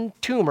 golden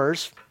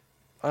tumors.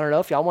 I don't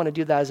know if y'all want to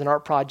do that as an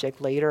art project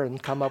later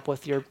and come up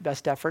with your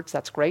best efforts.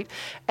 That's great.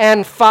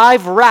 And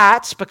 5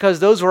 rats,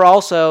 because those were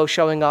also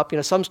showing up.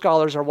 Some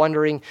scholars are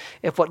wondering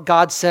if what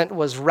God sent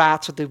was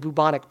rats with the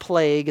bubonic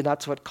plague, and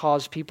that's what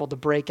caused people to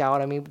break out.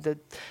 I mean, the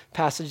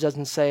passage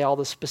doesn't say all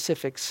the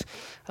specifics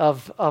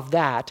of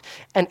that.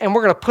 And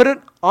we're going to put it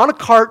on a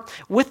cart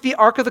with the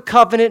Ark of the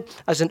Covenant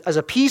as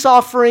a peace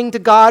offering to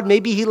God.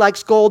 Maybe he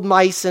likes gold,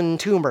 mice, and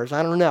tumors.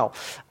 I don't know.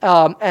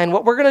 And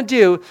what we're going to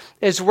do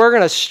is we're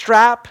going to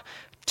strap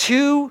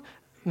 2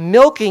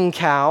 milking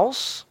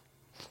cows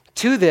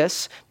to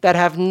this that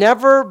have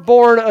never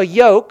borne a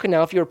yoke.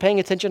 Now, if you were paying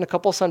attention a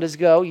couple Sundays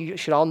ago, you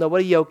should all know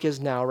what a yoke is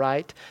now,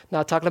 right?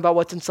 Not talking about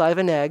what's inside of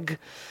an egg.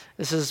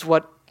 This is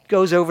what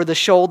goes over the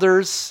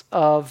shoulders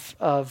of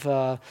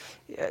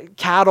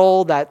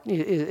cattle that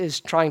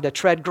is trying to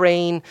tread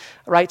grain,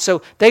 right?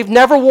 So they've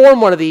never worn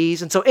one of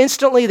these, and so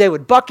instantly they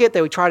would buck it,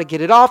 they would try to get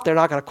it off, they're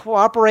not going to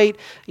cooperate.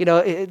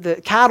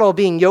 The cattle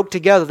being yoked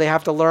together, they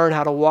have to learn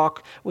how to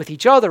walk with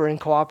each other and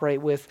cooperate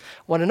with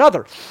one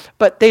another.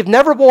 But they've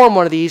never worn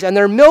one of these, and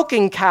they're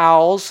milking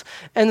cows,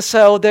 and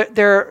so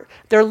their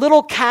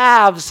little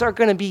calves are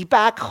going to be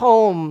back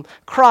home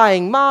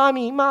crying,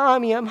 Mommy,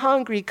 Mommy, I'm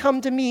hungry,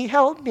 come to me,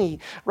 help me,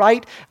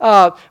 right?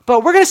 But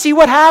we're going to see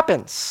what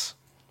happens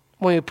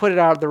when we put it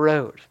out of the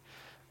road.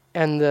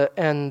 And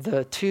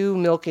the 2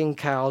 milking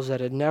cows that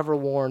had never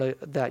worn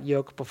that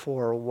yoke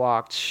before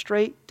walked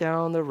straight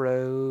down the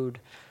road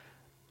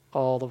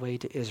all the way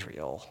to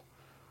Israel.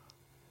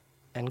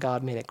 And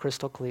God made it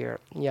crystal clear,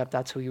 yep,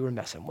 that's who you were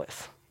messing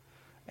with,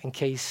 in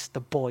case the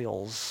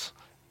boils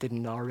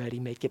didn't already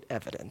make it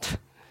evident.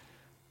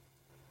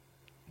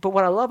 But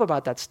what I love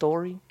about that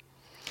story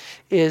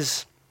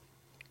is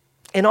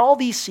in all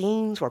these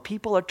scenes where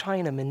people are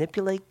trying to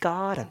manipulate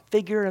God and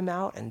figure him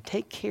out and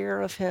take care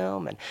of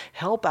him and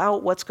help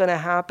out what's going to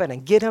happen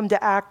and get him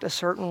to act a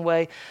certain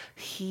way,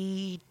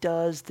 he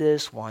does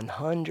this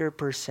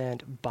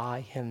 100% by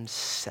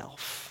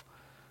himself.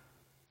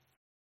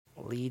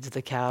 Leads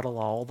the cattle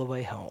all the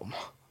way home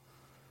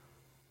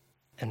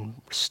and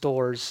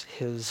restores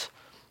his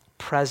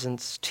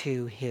presence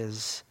to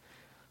his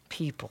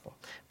people.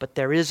 But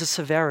there is a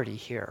severity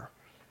here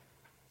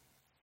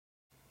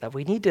that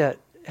we need to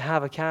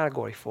have a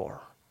category for.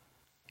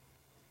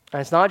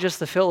 And it's not just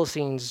the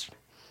Philistines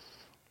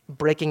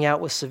breaking out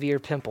with severe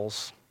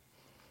pimples.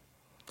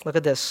 Look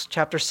at this,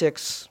 chapter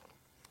 6,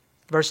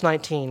 verse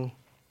 19.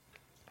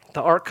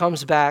 The ark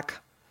comes back,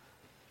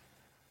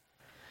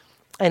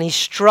 and he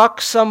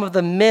struck some of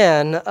the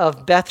men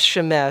of Beth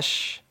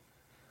Shemesh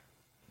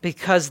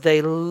because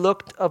they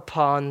looked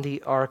upon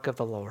the ark of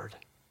the Lord.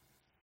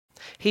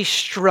 He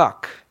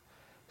struck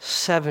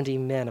 70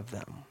 men of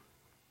them.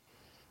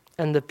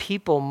 And the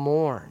people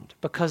mourned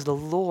because the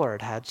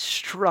Lord had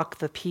struck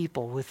the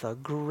people with a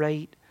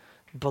great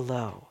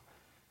blow.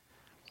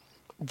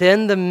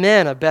 Then the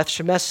men of Beth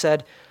Shemesh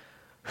said,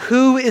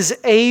 Who is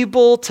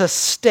able to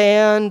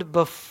stand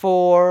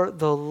before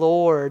the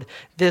Lord,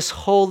 this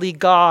holy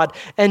God?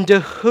 And to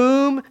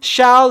whom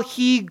shall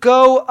he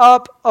go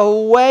up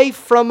away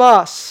from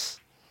us?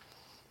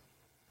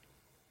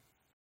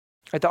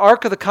 The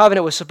Ark of the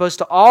Covenant was supposed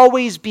to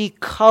always be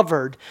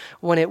covered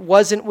when it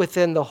wasn't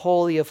within the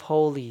Holy of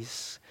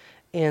Holies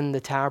in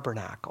the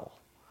tabernacle.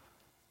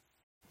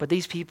 But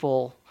these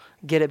people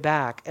get it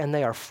back, and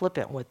they are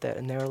flippant with it,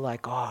 and they're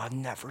like, oh, I've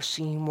never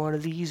seen one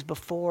of these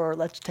before.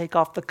 Let's take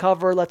off the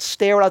cover. Let's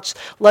stare.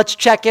 Let's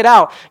check it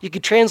out. You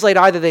could translate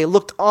either they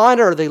looked on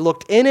it or they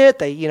looked in it.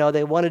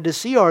 They wanted to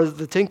see, are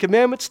the Ten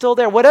Commandments still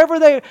there? Whatever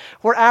they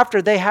were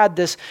after, they had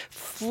this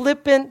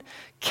flippant,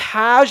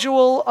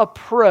 casual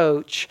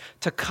approach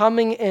to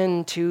coming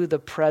into the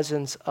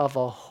presence of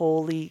a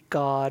holy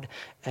God.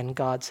 And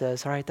God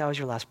says, all right, that was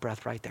your last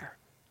breath right there.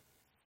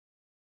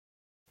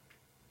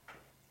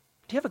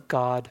 Do you have a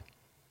God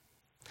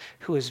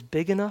who is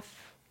big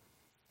enough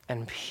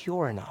and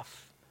pure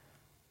enough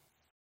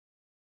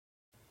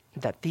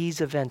that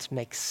these events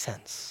make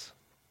sense?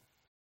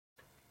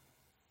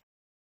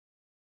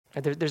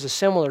 There's a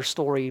similar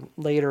story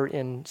later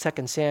in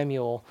 2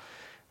 Samuel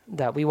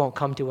that we won't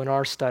come to in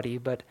our study,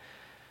 but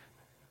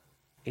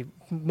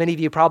many of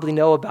you probably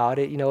know about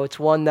it. It's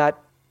one that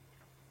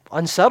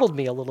unsettled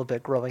me a little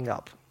bit growing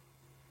up.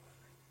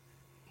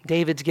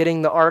 David's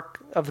getting the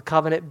Ark of the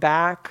Covenant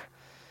back,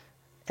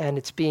 and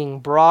it's being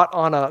brought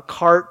on a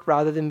cart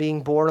rather than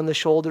being borne on the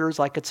shoulders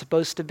like it's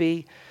supposed to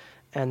be.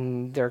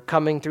 And they're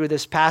coming through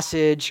this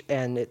passage,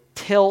 and it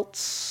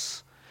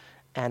tilts,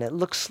 and it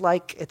looks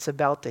like it's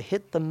about to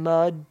hit the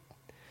mud.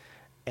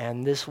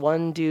 And this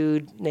one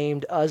dude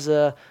named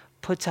Uzzah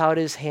puts out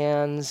his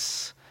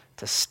hands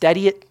to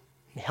steady it,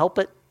 and help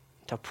it,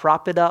 to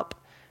prop it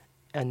up.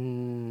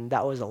 And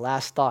that was the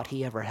last thought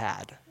he ever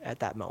had at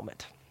that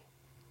moment.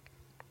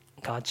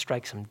 God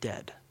strikes him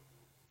dead.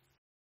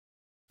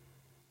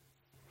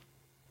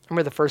 I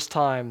remember the first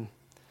time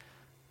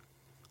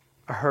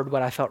I heard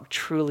what I felt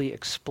truly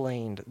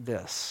explained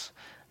this.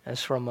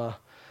 As from a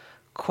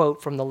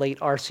quote from the late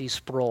R.C.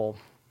 Sproul,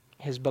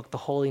 his book, The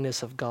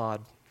Holiness of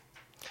God.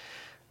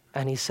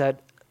 And he said,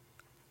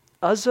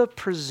 Uzzah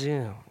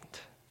presumed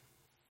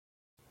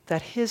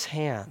that his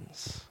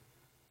hands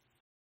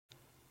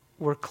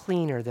were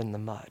cleaner than the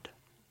mud.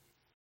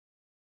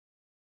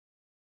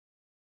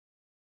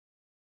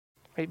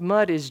 Right?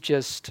 Mud is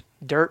just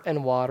dirt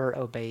and water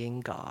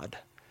obeying God.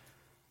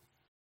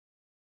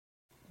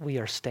 We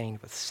are stained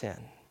with sin.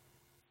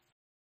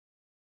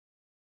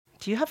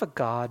 Do you have a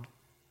God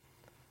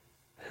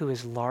who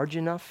is large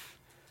enough,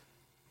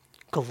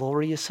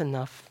 glorious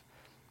enough,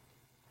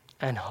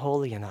 and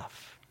holy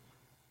enough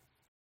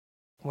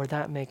where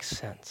that makes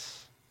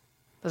sense?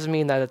 Doesn't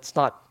mean that it's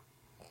not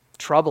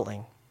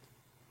troubling.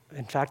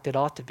 In fact, it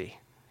ought to be.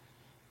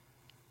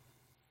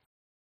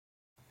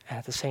 And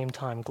at the same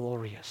time,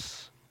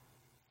 glorious.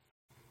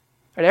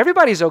 And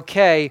everybody's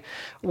okay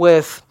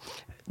with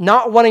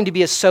not wanting to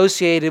be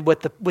associated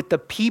with the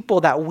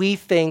people that we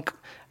think,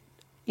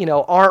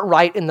 aren't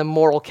right in the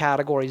moral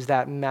categories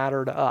that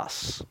matter to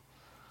us.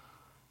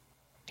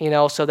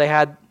 So they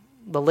had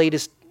the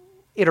latest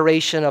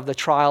iteration of the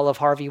trial of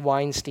Harvey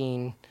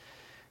Weinstein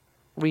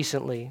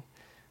recently.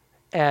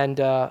 And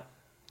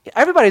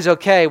everybody's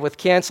okay with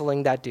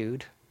canceling that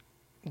dude.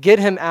 Get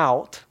him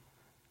out.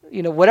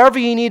 Whatever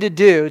you need to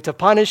do to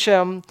punish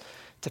him,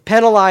 to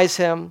penalize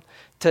him,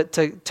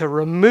 to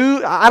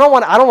remove. I don't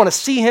want to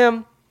see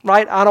him,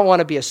 right? I don't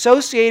want to be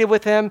associated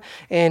with him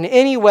in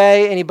any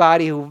way.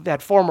 Anybody who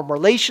had former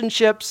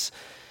relationships.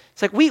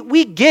 It's like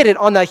we get it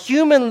on the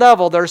human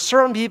level. There are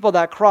certain people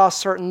that cross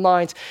certain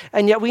lines,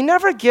 and yet we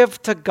never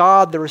give to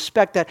God the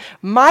respect that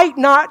might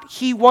not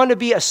he want to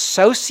be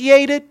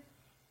associated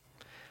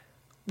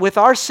with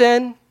our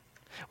sin,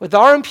 with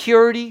our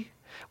impurity,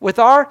 with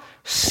our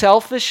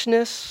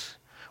selfishness,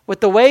 with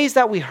the ways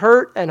that we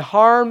hurt and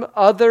harm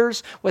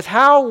others, with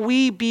how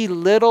we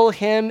belittle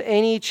him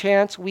any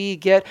chance we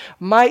get.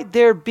 Might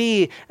there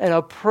be an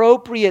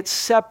appropriate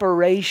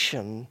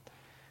separation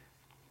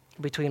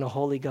between a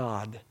holy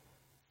God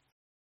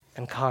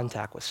and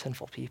contact with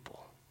sinful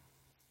people?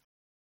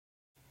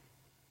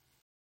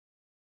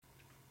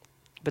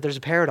 But there's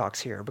a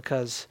paradox here,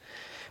 because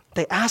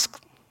they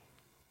ask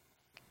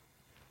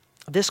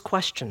this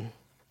question,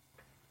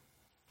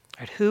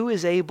 right? Who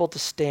is able to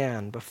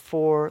stand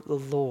before the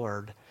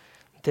Lord,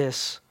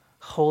 this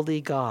holy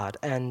God,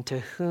 and to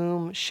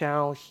whom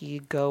shall he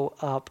go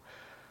up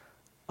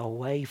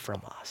away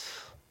from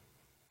us?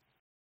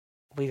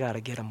 We got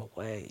to get him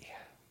away.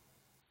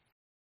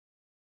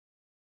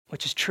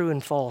 Which is true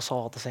and false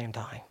all at the same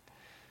time.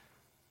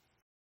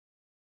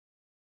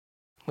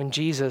 When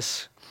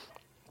Jesus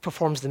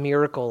performs the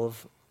miracle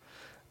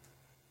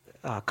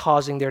of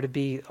causing there to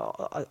be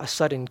a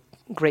sudden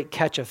great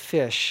catch of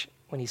fish,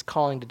 when he's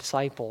calling the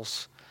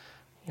disciples,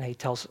 he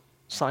tells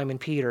Simon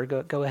Peter,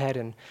 go ahead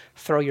and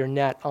throw your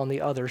net on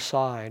the other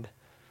side.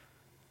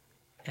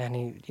 And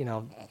he,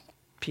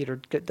 Peter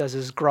does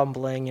his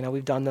grumbling.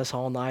 We've done this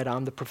all night.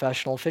 I'm the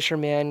professional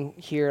fisherman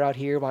out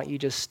here. Why don't you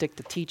just stick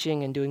to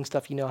teaching and doing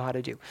stuff you know how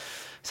to do?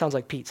 Sounds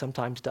like Pete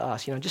sometimes to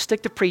us. Just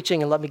stick to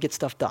preaching and let me get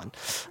stuff done.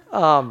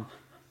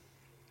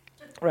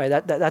 Right,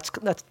 that's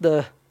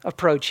the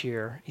approach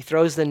here. He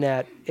throws the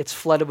net. It's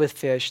flooded with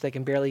fish. They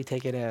can barely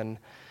take it in.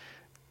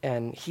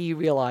 And he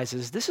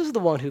realizes this is the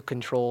one who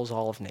controls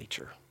all of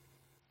nature.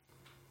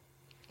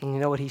 And you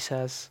know what he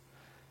says?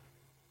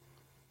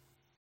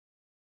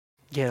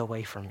 Get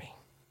away from me.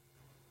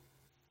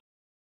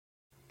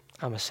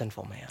 I'm a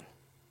sinful man.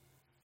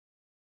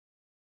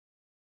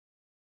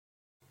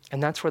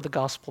 And that's where the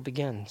gospel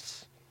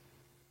begins.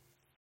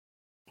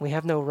 We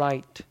have no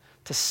right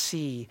to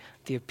see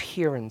the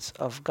appearance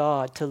of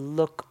God, to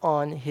look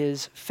on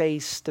his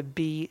face, to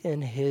be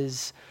in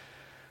his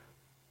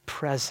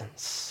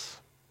presence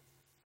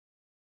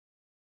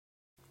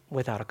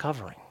without a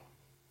covering.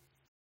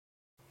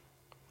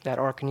 That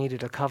ark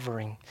needed a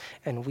covering,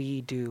 and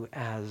we do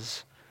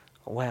as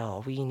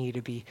well. We need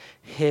to be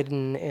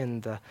hidden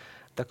in the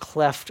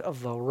cleft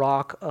of the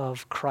rock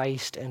of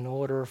Christ in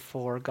order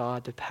for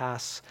God to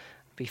pass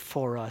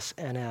before us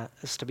and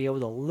us to be able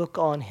to look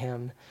on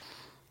him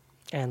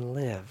and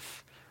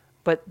live.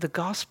 But the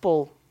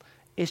gospel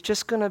is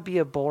just going to be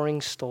a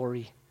boring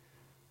story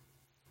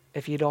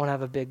if you don't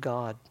have a big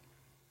God.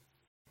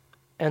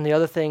 And the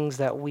other things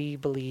that we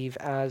believe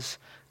as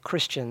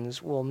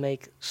Christians will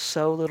make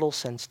so little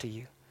sense to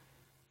you.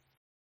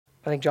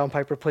 I think John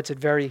Piper puts it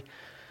very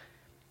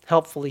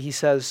helpfully. He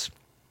says,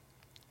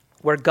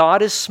 where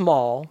God is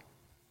small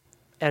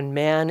and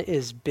man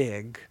is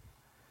big,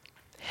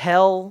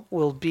 hell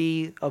will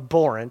be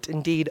abhorrent,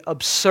 indeed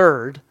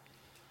absurd,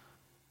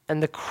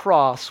 and the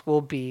cross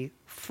will be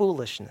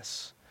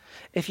foolishness.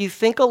 If you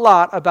think a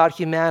lot about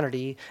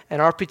humanity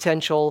and our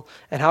potential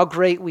and how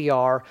great we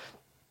are,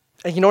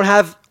 and you don't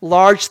have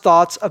large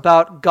thoughts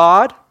about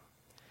God,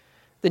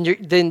 then you're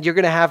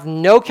going to have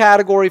no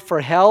category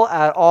for hell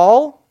at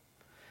all,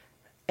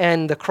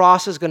 and the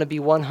cross is going to be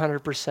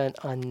 100%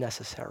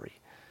 unnecessary.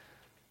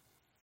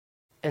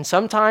 And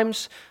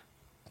sometimes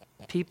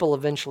people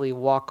eventually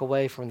walk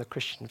away from the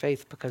Christian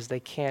faith because they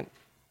can't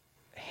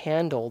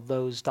handle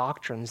those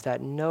doctrines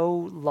that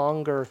no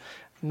longer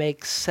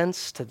make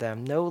sense to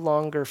them, no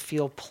longer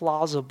feel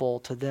plausible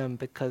to them,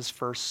 because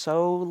for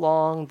so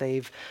long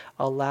they've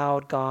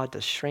allowed God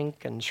to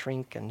shrink and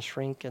shrink and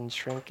shrink and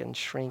shrink and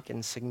shrink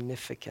in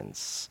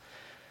significance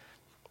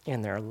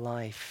in their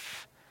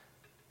life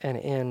and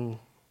in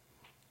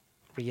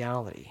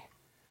reality.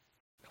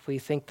 If we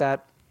think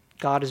that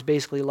God is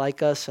basically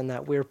like us and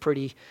that we're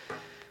pretty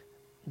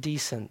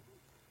decent,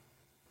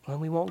 well,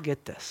 we won't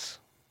get this.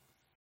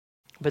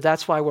 But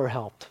that's why we're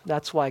helped.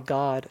 That's why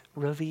God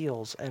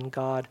reveals and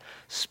God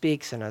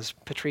speaks. And as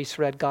Patrice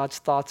read, God's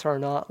thoughts are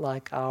not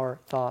like our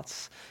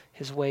thoughts.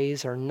 His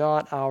ways are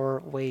not our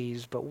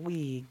ways, but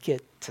we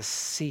get to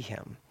see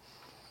him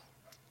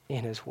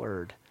in his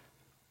word.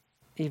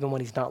 Even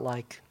when he's not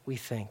like we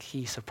think,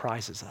 he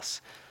surprises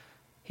us.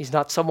 He's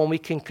not someone we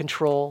can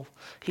control.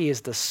 He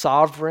is the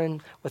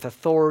sovereign with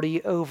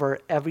authority over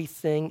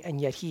everything,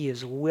 and yet he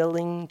is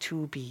willing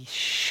to be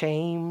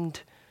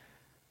shamed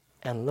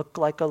and look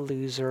like a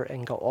loser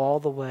and go all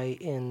the way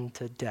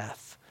into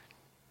death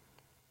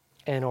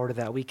in order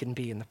that we can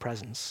be in the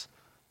presence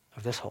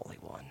of this Holy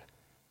One.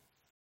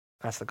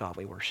 That's the God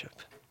we worship.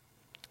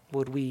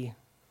 Would we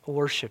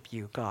worship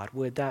you, God?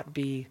 Would that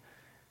be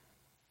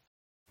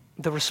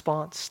the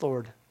response,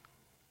 Lord?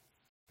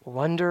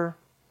 Wonder,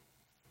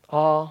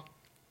 awe,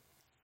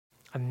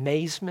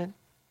 amazement.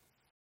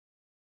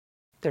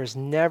 There's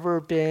never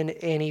been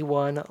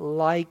anyone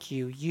like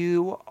you.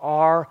 You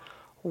are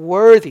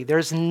worthy.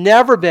 There's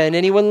never been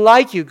anyone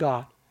like you,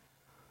 God.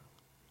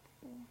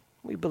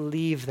 We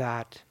believe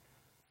that.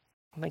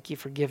 Thank you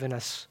for giving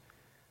us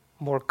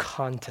more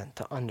content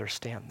to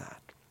understand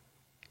that.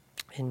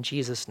 In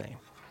Jesus' name,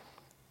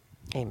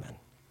 amen.